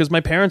Jewish because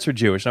my parents are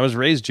Jewish, and I was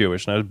raised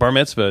Jewish, and I was bar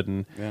mitzvahed,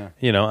 and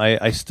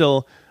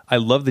I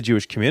love the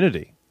Jewish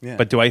community. Yeah.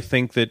 But do I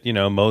think that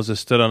Moses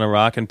stood on a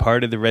rock and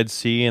parted the Red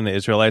Sea, and the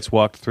Israelites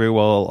walked through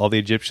while all the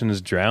Egyptians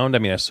drowned? I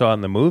mean, I saw it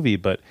in the movie,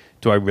 but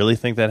do I really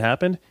think that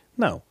happened?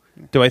 No.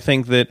 Do I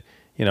think that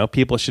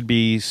people should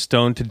be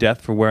stoned to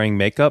death for wearing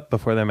makeup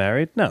before they're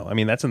married? No. I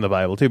mean, that's in the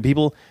Bible too.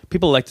 People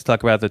like to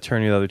talk about the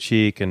turn the other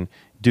cheek and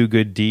do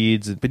good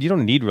deeds, but you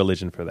don't need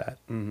religion for that.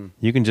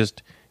 You can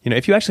just,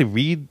 if you actually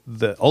read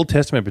the Old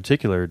Testament in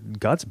particular,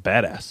 God's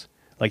badass.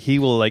 Like he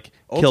will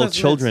kill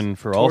children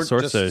for all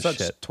sorts of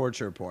shit.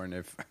 Torture porn.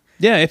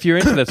 If you're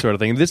into that sort of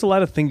thing. There's a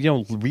lot of things,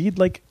 read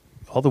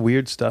all the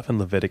weird stuff in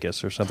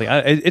Leviticus or something.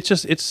 It's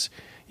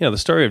the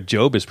story of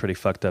Job is pretty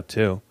fucked up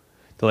too.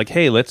 They're like,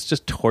 hey, let's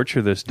just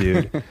torture this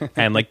dude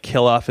and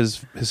kill off his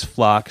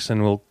flocks,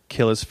 and we'll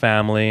kill his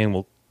family, and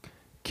we'll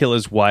kill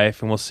his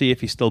wife, and we'll see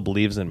if he still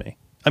believes in me.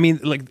 I mean,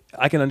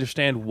 I can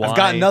understand why. I've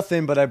got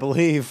nothing, but I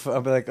believe.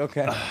 I'll be like,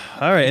 okay.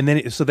 All right. And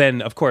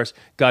then, of course,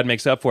 God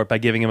makes up for it by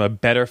giving him a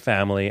better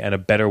family and a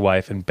better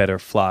wife and better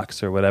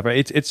flocks or whatever.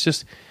 It's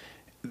just,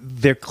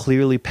 they're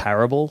clearly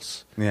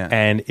parables. Yeah.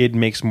 And it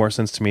makes more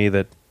sense to me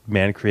that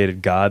man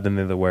created God than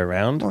the other way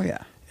around. Oh,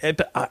 yeah.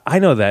 But I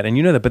know that, and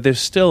you know that, but there's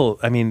still,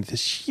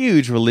 this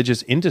huge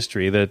religious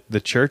industry that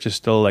the church is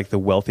still the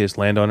wealthiest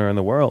landowner in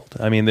the world.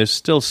 I mean, there's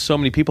still so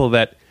many people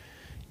that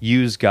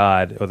use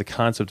God or the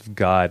concept of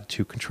God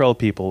to control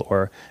people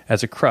or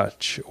as a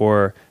crutch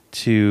or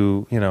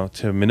to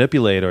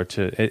manipulate or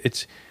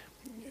it's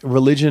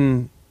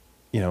religion,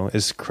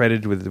 is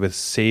credited with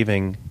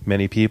saving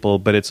many people,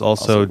 but it's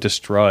also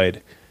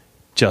destroyed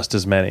just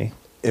as many,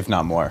 if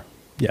not more.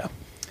 Yeah.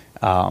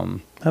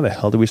 How the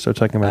hell did we start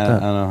talking about that?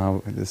 I don't know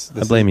how this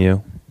I blame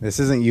you. This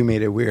isn't you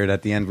made it weird.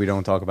 At the end, we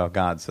don't talk about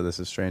God, so this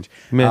is strange.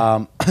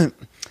 Well,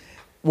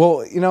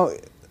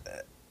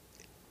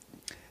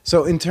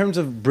 so in terms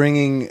of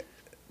bringing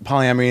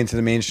polyamory into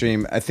the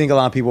mainstream, I think a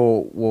lot of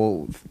people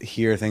will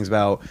hear things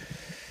about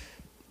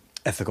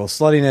ethical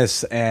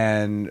sluttiness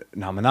and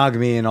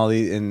non-monogamy and all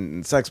the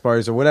in sex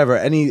parties or whatever,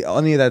 any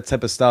of that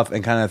type of stuff,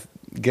 and kind of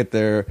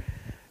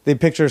they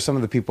picture some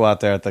of the people out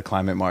there at the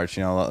climate march,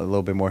 a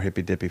little bit more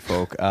hippy dippy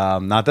folk.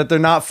 Not that they're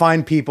not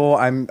fine people.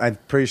 I'm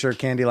pretty sure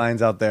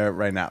Candyline's out there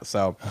right now.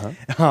 So,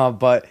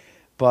 but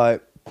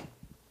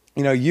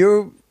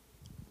you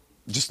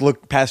just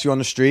look past you on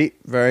the street,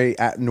 very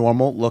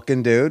normal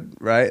looking dude,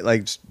 right?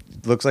 Just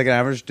looks like an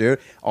average dude.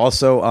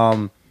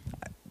 Also,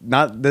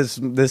 not this.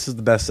 This is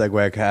the best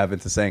segue I could have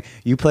into saying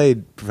you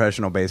played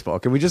professional baseball.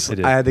 Can we just?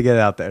 I had to get it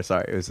out there.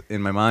 Sorry, it was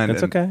in my mind.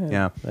 That's okay.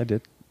 Yeah, I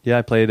did. Yeah,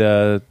 I played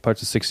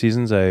parts of 6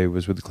 seasons. I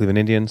was with the Cleveland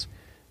Indians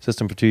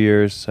system for 2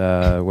 years.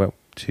 Went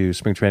to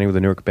spring training with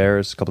the Newark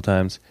Bears a couple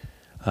times,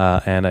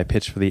 and I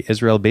pitched for the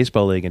Israel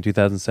Baseball League in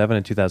 2007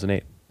 and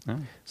 2008. Oh.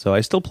 So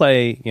I still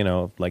play,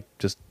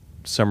 just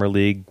summer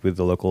league with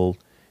the local.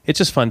 It's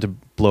just fun to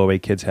blow away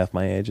kids half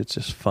my age. It's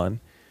just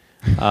fun,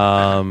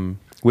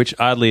 which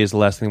oddly is the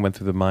last thing that went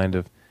through the mind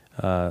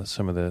of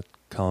some of the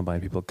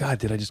Columbine people. God,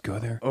 did I just go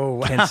there? Oh,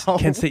 wow.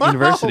 Kent State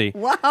University.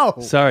 Wow.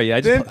 Sorry,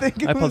 I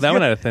pulled that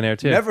one out of thin air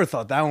too. Never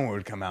thought that one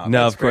would come out.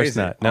 No, That's of course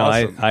crazy. not. No,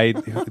 Awesome.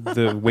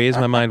 the ways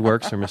my mind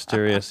works are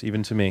mysterious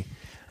even to me.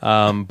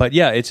 But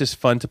yeah, it's just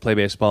fun to play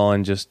baseball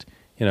and just,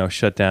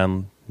 shut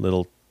down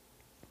little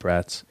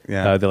brats.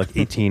 Yeah. They're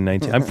 18,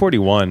 19. I'm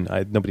 41.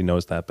 Nobody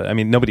knows that, but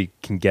nobody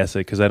can guess it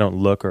because I don't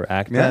look or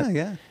act that.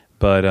 Yeah.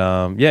 But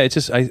it's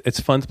just it's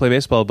fun to play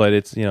baseball, but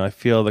it's I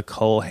feel the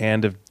cold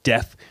hand of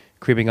death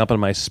creeping up on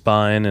my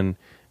spine,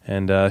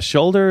 and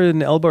shoulder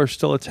and elbow are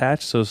still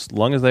attached. So as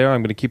long as they are,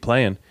 I'm going to keep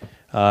playing.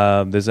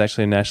 There's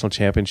actually a national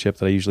championship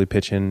that I usually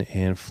pitch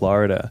in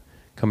Florida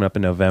coming up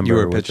in November. You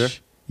were a pitcher?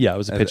 Yeah, I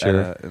was a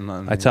pitcher.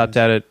 I topped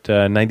out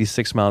at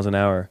 96 miles an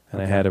hour,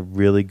 and I had a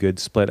really good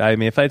split.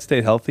 If I'd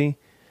stayed healthy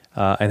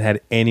and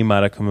had any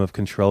modicum of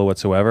control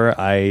whatsoever,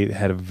 I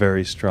had a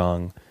very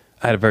strong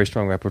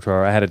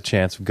repertoire. I had a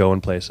chance of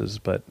going places,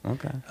 but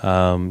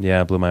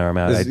I blew my arm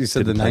out. You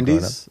said the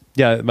 90s?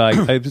 Yeah,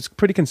 I was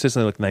pretty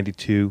consistently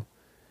 92,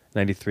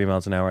 93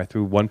 miles an hour. I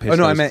threw one pitch. Oh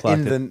no, I meant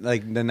in the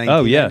 1990s.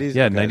 Oh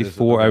yeah,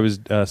 94. I was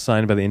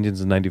signed by the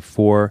Indians in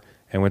 94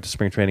 and went to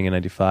spring training in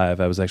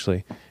 95. I was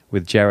actually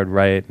with Jared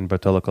Wright and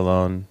Bartolo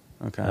Colon.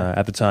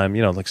 At the time,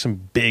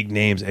 some big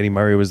names. Eddie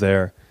Murray was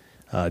there.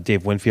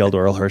 Dave Winfield,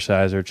 Earl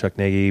Hershiser, Chuck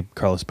Nagy,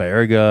 Carlos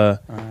Baerga,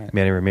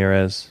 Manny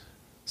Ramirez.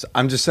 So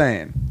I'm just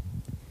saying,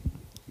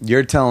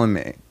 you're telling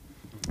me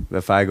that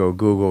if I go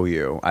Google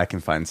you, I can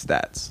find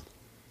stats.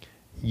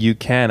 You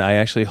can. I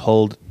actually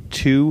hold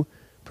 2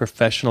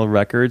 professional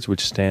records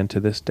which stand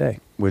to this day.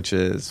 Which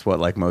is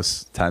what,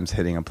 most times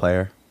hitting a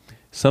player?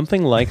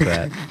 Something like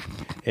that.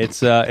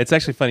 It's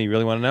actually funny. You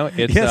really want to know?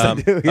 It's, yes, I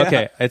do. Yeah.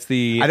 Okay, it's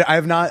the.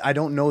 I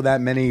don't know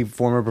that many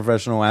former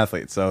professional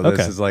athletes, so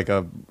this is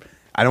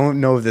I don't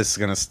know if this is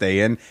going to stay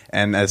in.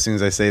 And as soon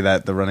as I say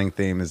that, the running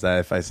theme is that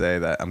if I say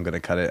that I'm going to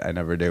cut it, I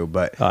never do.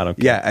 But I don't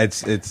care. Yeah,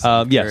 it's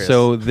yeah.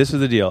 So this is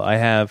the deal. I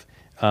have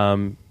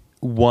one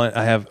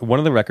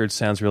of the records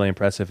sounds really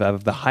impressive. I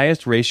have the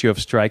highest ratio of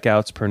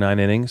strikeouts per 9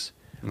 innings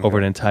over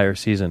an entire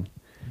season.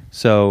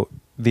 So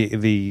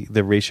the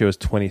ratio is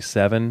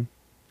 27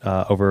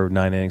 over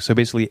 9 innings. So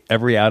basically,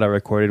 every out I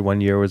recorded 1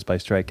 year was by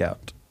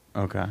strikeout.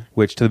 Okay.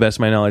 Which, to the best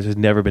of my knowledge, has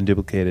never been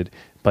duplicated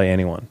by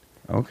anyone.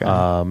 Okay.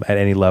 At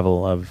any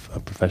level of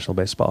professional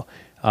baseball.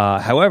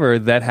 However,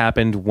 that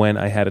happened when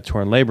I had a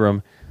torn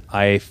labrum.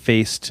 I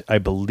faced, I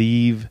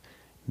believe,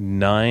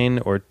 9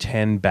 or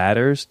 10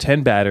 batters,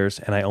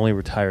 and I only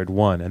retired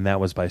one, and that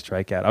was by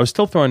strikeout. I was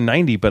still throwing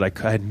 90, but I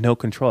had no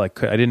control. I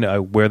didn't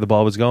know where the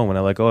ball was going when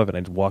I let go of it.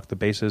 I just walked the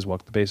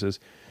bases.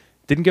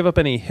 Didn't give up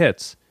any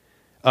hits.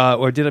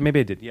 Or did I? Maybe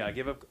I did. Yeah, I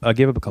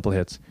gave up a couple of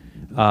hits.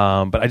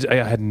 But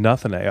I had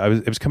nothing.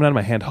 It was coming out of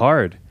my hand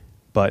hard,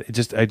 but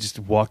I just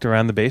walked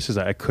around the bases.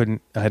 I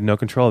had no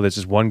control. There's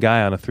just one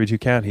guy on a 3-2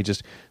 count. He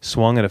just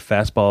swung at a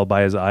fastball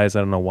by his eyes. I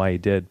don't know why he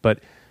did. But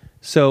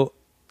so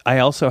I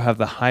also have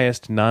the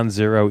highest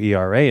non-zero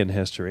ERA in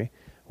history,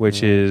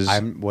 which is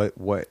I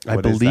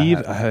believe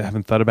I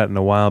haven't thought about it in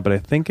a while, but I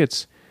think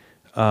it's.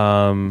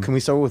 Can we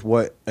start with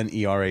what an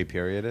ERA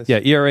period is? Yeah,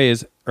 ERA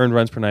is earned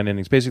runs per 9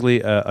 innings. Basically,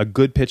 a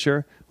good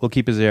pitcher will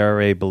keep his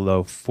ERA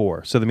below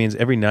 4. So that means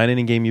every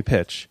 9-inning game you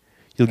pitch,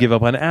 you'll give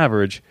up on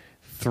average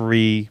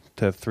 3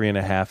 to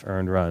 3.5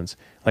 earned runs.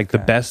 Like the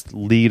best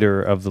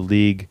leader of the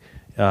league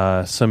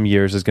some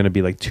years is going to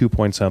be like 2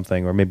 point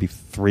something or maybe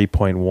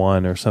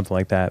 3.1 or something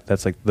like that.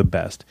 That's like the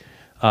best.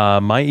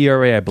 My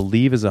ERA, I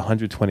believe, is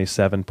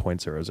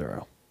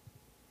 127.00.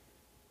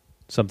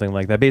 Something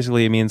like that.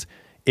 Basically, it means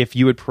if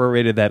you had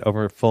prorated that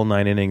over full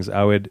 9 innings,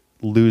 I would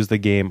lose the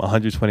game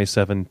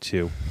 127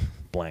 to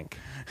blank.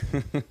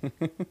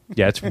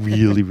 Yeah, it's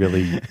really,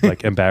 really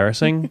like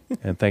embarrassing.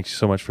 And thanks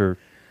so much for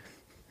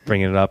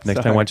bringing it up.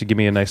 Next time, why don't you give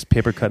me a nice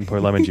paper cut and pour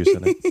lemon juice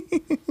in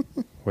it?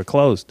 We're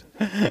closed.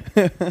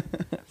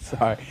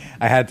 Sorry,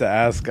 I had to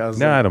ask. I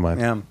don't mind.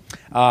 Yeah,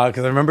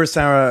 because I remember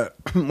Sarah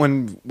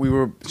when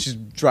she's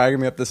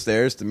dragging me up the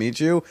stairs to meet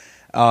you.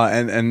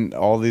 And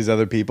all these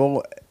other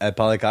people at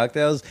Poly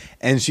Cocktails,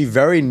 and she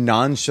very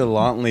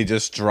nonchalantly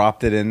just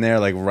dropped it in there,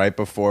 like right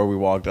before we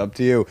walked up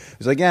to you. It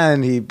was like, yeah,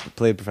 and he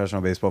played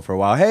professional baseball for a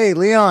while. Hey,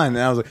 Leon, and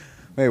I was like,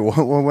 wait, what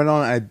went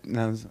on? I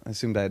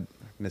assumed I'd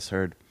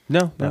misheard.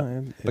 No.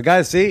 But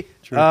guys, see,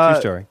 true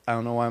story. I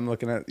don't know why I'm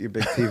looking at your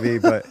big TV,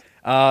 but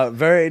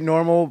very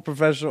normal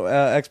professional,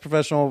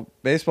 ex-professional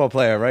baseball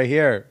player right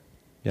here,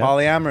 yep.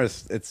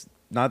 Polyamorous. It's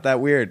not that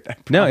weird.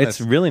 No, it's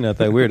really not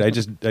that weird. I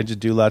just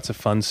do lots of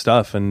fun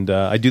stuff, and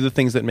I do the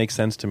things that make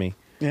sense to me.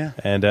 Yeah.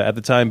 And at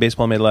the time,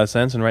 baseball made a lot of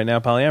sense, and right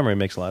now, polyamory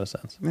makes a lot of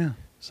sense. Yeah.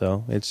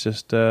 So it's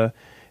just,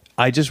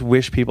 I just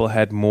wish people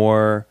had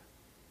more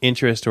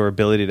interest or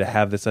ability to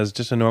have this as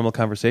just a normal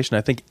conversation.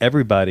 I think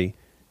everybody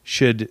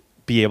should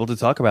be able to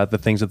talk about the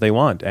things that they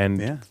want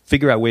and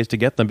figure out ways to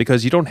get them,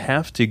 because you don't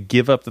have to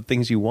give up the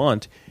things you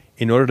want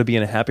in order to be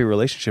in a happy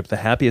relationship. The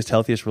happiest,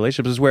 healthiest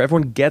relationships is where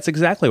everyone gets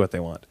exactly what they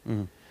want.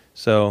 Mm.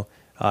 So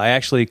I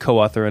actually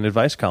co-author an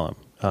advice column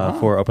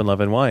for Open Love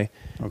NY.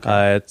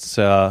 Okay.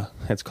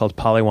 It's called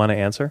Poly Wanna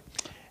Answer.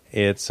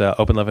 It's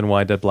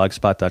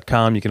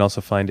openloveny.blogspot.com. You can also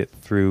find it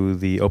through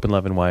the Open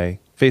Love NY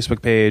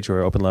Facebook page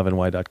or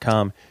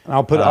openloveny.com.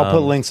 I'll put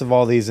links of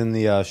all these in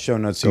the show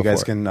notes so you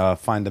guys can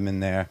find them in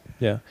there.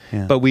 Yeah.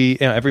 But we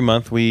every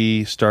month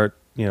we start.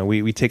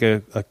 We take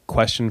a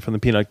question from the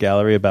Peanut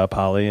Gallery about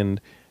poly, and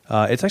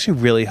it's actually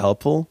really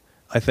helpful,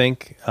 I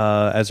think,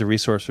 as a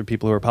resource for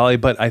people who are poly.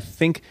 But I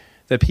think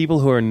that people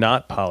who are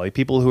not poly,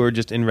 people who are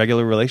just in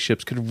regular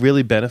relationships, could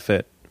really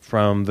benefit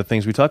from the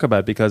things we talk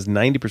about, because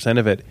 90%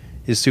 of it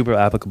is super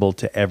applicable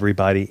to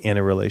everybody in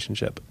a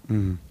relationship.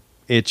 Mm.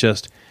 It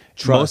just,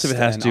 most of it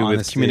has to do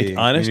with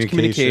honest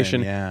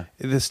communication. Yeah.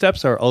 The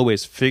steps are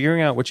always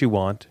figuring out what you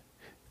want,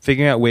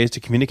 figuring out ways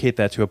to communicate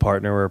that to a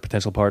partner or a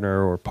potential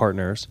partner or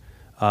partners,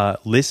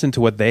 listen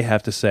to what they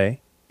have to say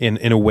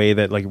in a way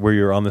that, like, where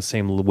you're on the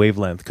same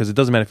wavelength, because it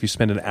doesn't matter if you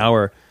spend an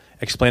hour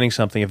explaining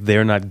something. If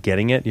they're not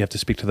getting it, you have to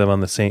speak to them on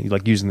the same,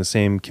 like, using the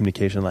same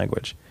communication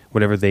language.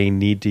 Whatever they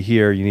need to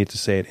hear, you need to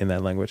say it in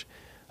that language.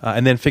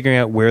 And then figuring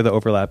out where the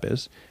overlap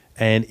is.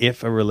 And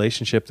if a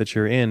relationship that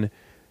you're in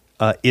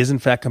is in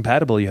fact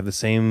compatible, you have the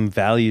same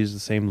values, the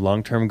same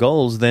long-term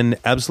goals, then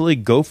absolutely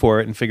go for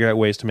it and figure out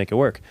ways to make it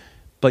work.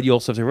 But you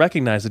also have to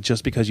recognize that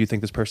just because you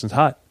think this person's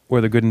hot,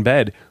 or they're good in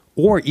bed,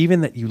 or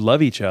even that you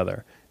love each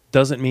other,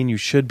 doesn't mean you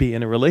should be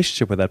in a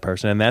relationship with that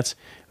person. And that's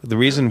the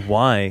reason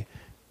why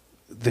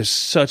there's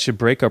such a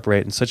breakup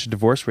rate and such a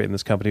divorce rate in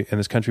this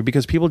country,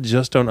 because people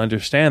just don't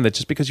understand that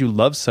just because you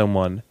love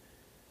someone,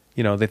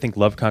 they think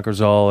love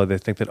conquers all, or they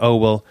think that, oh,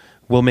 well,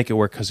 we'll make it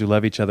work because we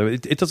love each other.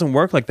 It doesn't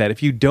work like that.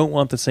 If you don't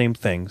want the same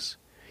things,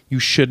 you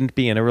shouldn't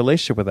be in a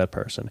relationship with that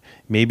person.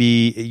 Maybe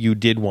you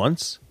did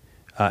once,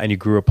 and you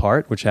grew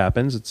apart, which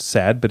happens. It's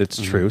sad, but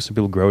it's true. Some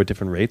people grow at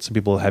different rates. Some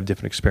people have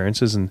different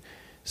experiences and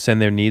send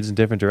their needs in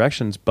different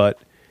directions. But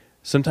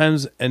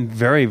sometimes, and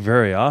very,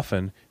 very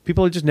often,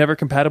 people are just never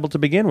compatible to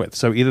begin with.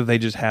 So either they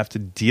just have to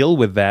deal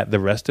with that the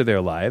rest of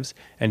their lives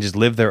and just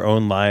live their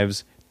own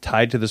lives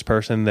tied to this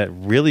person that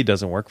really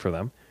doesn't work for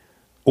them,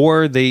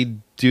 or they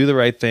do the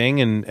right thing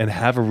and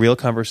have a real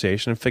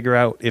conversation and figure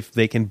out if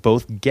they can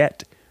both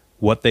get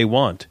what they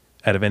want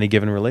out of any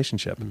given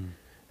relationship. Mm.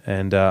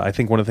 And I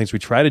think one of the things we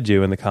try to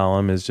do in the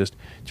column is just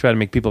try to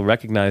make people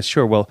recognize,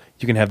 sure, well,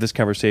 you can have this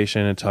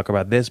conversation and talk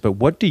about this, but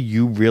what do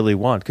you really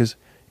want? Because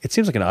it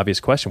seems like an obvious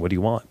question. What do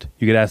you want?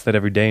 You get asked that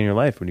every day in your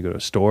life when you go to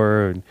a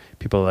store, and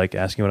people are like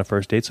asking you on a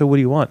first date, so what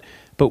do you want?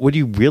 But what do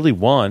you really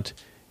want,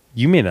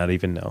 you may not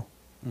even know.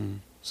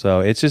 Mm.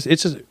 So it's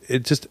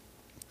just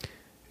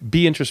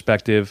be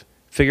introspective,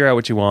 figure out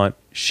what you want,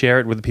 share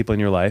it with the people in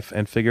your life,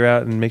 and figure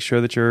out and make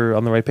sure that you're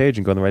on the right page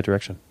and go in the right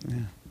direction.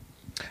 Yeah.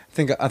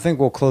 I think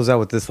we'll close out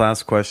with this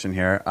last question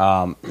here.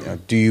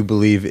 Do you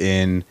believe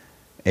in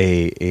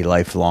a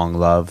lifelong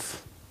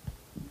love?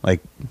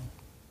 Like,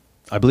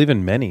 I believe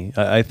in many.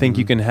 I think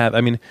you can have.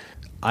 I mean,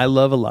 I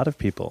love a lot of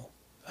people,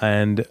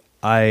 and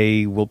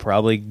I will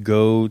probably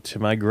go to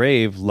my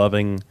grave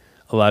loving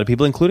a lot of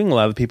people, including a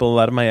lot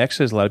of my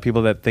exes, a lot of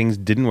people that things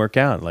didn't work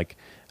out. Like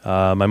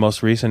my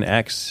most recent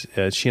ex,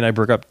 she and I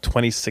broke up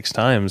 26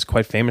 times.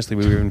 Quite famously,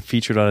 we were even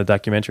featured on a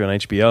documentary on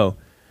HBO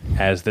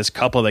as this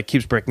couple that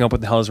keeps breaking up. What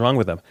the hell is wrong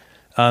with them?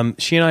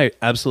 She and I are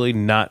absolutely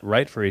not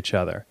right for each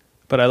other,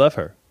 but I love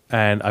her,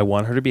 and I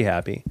want her to be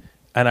happy,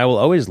 and I will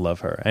always love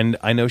her, and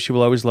I know she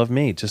will always love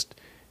me. Just,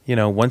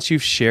 once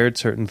you've shared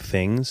certain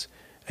things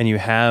and you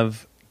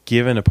have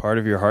given a part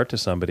of your heart to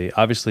somebody,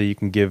 obviously you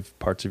can give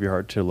parts of your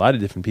heart to a lot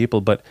of different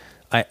people, but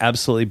I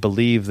absolutely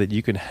believe that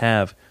you can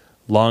have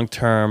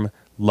long-term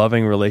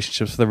loving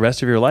relationships for the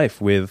rest of your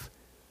life with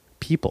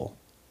people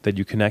that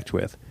you connect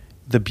with.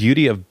 The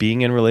beauty of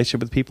being in a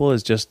relationship with people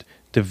is just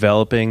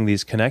developing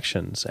these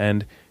connections,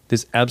 and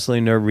there's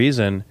absolutely no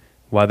reason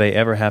why they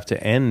ever have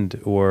to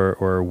end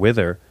or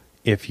wither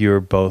if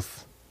you're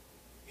both,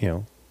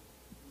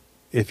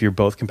 if you're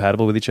both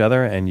compatible with each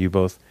other and you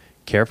both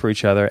care for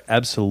each other.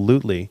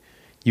 Absolutely,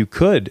 you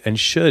could and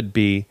should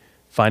be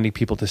finding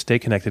people to stay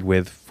connected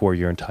with for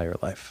your entire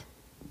life.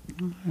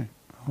 All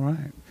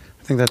right.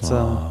 I think that's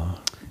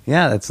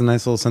that's a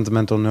nice little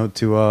sentimental note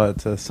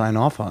to sign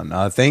off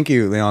on. Thank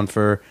you, Leon,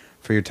 for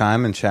your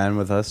time and chatting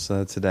with us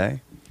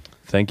today.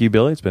 Thank you,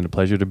 Billy. It's been a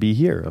pleasure to be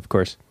here. Of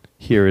course,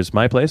 here is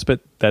my place, but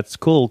that's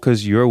cool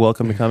because you're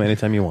welcome to come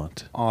anytime you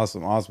want.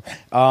 Awesome.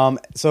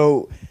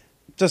 So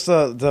just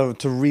to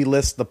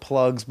relist the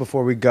plugs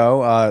before we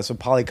go. So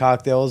Poly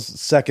Cocktails,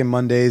 second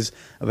Mondays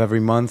of every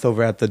month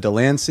over at the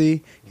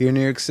Delancey here in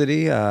New York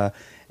City,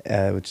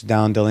 which is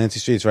down Delancey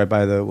Street. It's right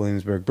by the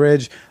Williamsburg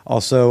Bridge.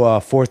 Also,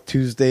 fourth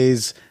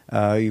Tuesdays,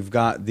 you've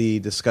got the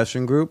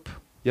discussion group.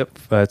 Yep,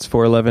 it's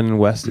 411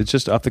 West. It's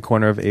just off the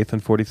corner of 8th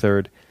and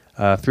 43rd.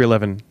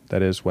 311,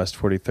 that is, West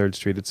 43rd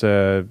Street.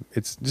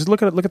 It's just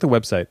look at the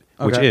website,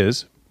 okay.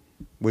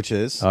 which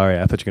is. All right,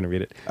 I thought you were going to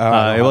read it.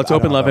 It's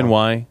Open Love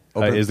NY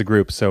is the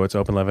group, so it's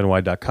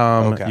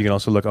openloveny.com. Okay. You can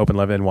also look Open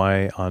Love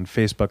NY on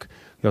Facebook.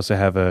 We also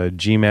have a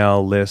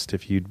Gmail list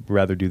if you'd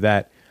rather do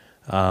that.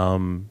 A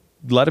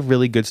lot of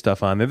really good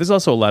stuff on there. There's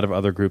also a lot of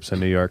other groups in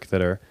New York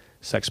that are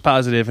sex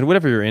positive, and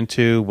whatever you're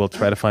into, we'll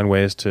try to find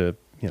ways to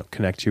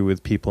connect you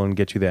with people and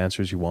get you the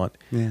answers you want.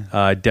 Yeah.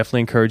 I definitely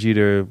encourage you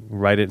to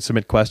write it and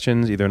submit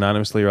questions, either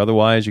anonymously or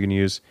otherwise. You can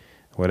use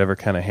whatever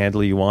kind of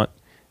handle you want.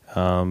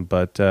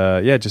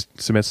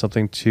 Just submit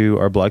something to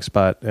our blog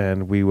spot,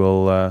 and we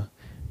will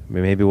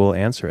maybe we'll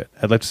answer it.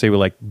 I'd like to say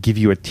we'll give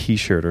you a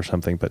T-shirt or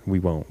something, but we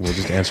won't. We'll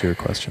just answer your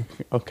question.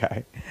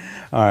 Okay.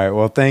 All right.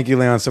 Well, thank you,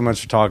 Leon, so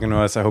much for talking to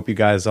us. I hope you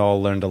guys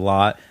all learned a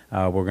lot.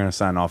 We're going to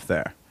sign off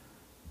there.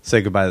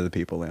 Say goodbye to the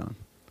people, Leon.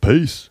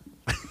 Peace.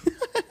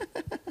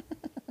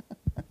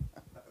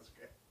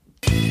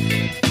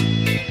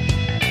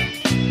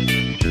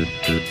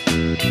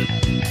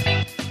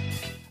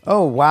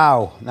 Oh,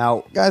 wow.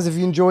 Now, guys, if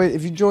you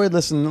enjoyed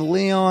listening to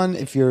Leon,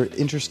 if you're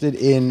interested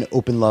in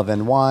Open Love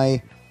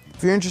NY,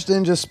 if you're interested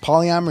in just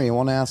polyamory and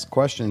want to ask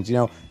questions,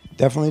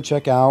 definitely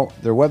check out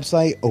their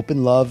website,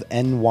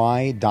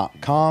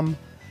 openloveny.com.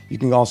 You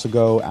can also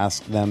go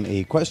ask them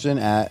a question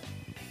at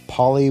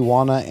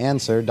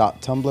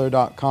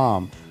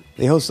polywannaanswer.tumblr.com.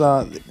 They host,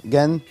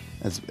 again,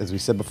 as we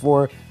said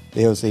before,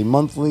 they host a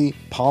monthly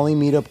poly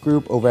meetup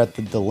group over at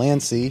the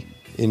Delancey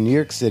in New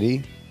York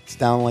City. It's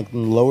down in the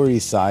Lower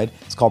East Side.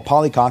 It's called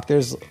Poly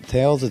Cocktails.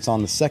 It's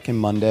on the second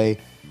Monday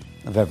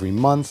of every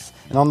month.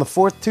 And on the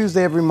fourth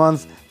Tuesday every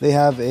month, they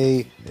have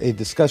a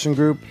discussion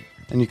group.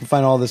 And you can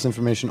find all this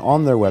information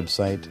on their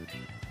website,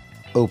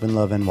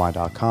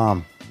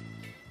 openloveny.com.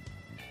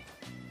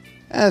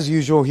 As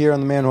usual here on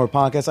the Man Whore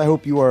Podcast, I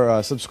hope you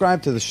are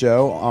subscribed to the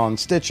show on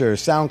Stitcher,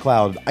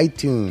 SoundCloud,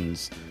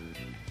 iTunes.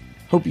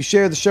 Hope you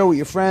share the show with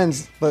your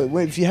friends, but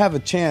if you have a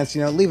chance,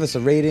 leave us a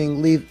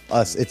rating. Leave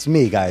us. It's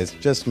me, guys.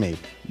 Just me.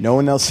 No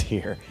one else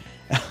here.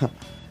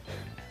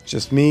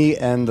 Just me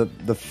and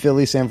the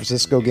Philly-San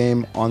Francisco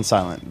game on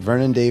silent.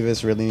 Vernon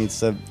Davis really needs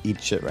to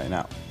eat shit right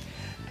now.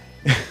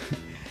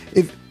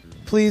 If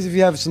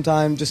you have some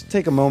time, just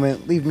take a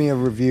moment, leave me a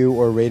review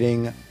or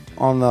rating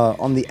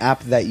on the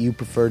app that you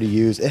prefer to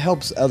use. It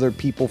helps other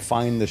people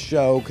find the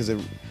show because it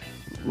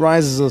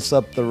rises us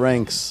up the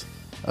ranks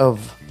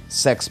of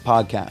sex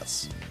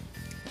podcasts.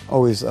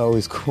 Always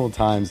cool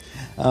times.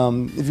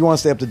 If you want to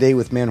stay up to date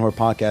with Man Whore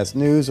Podcast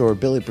news or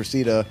Billy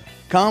Procida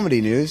comedy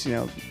news,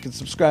 you can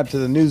subscribe to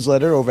the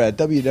newsletter over at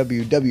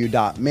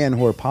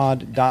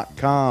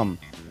www.manwhorepod.com.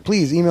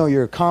 Please email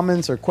your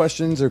comments or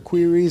questions or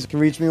queries. You can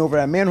reach me over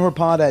at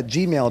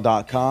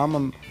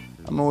manwhorepod@gmail.com.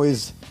 I'm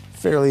always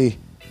fairly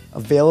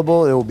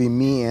available. It will be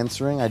me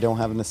answering. I don't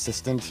have an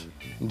assistant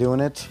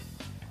doing it.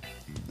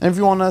 And if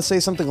you want to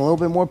say something a little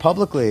bit more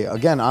publicly,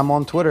 again, I'm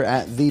on Twitter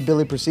at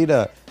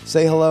 @TheBillyPresida.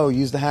 Say hello,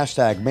 use the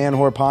hashtag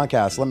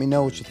 #ManWhorePodcast. Let me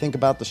know what you think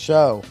about the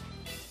show.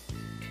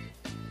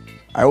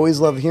 I always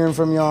love hearing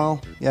from y'all.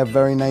 You have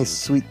very nice,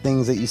 sweet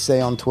things that you say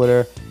on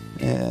Twitter.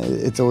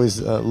 It's always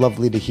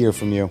lovely to hear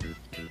from you.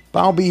 But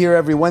I'll be here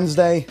every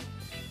Wednesday,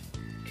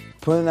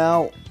 putting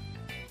out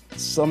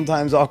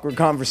sometimes awkward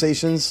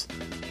conversations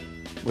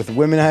with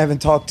women I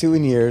haven't talked to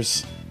in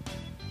years.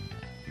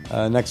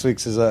 Next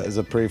week's is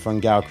a pretty fun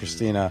gal,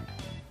 Christina.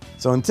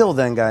 So until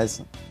then,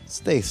 guys,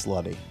 stay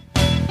slutty.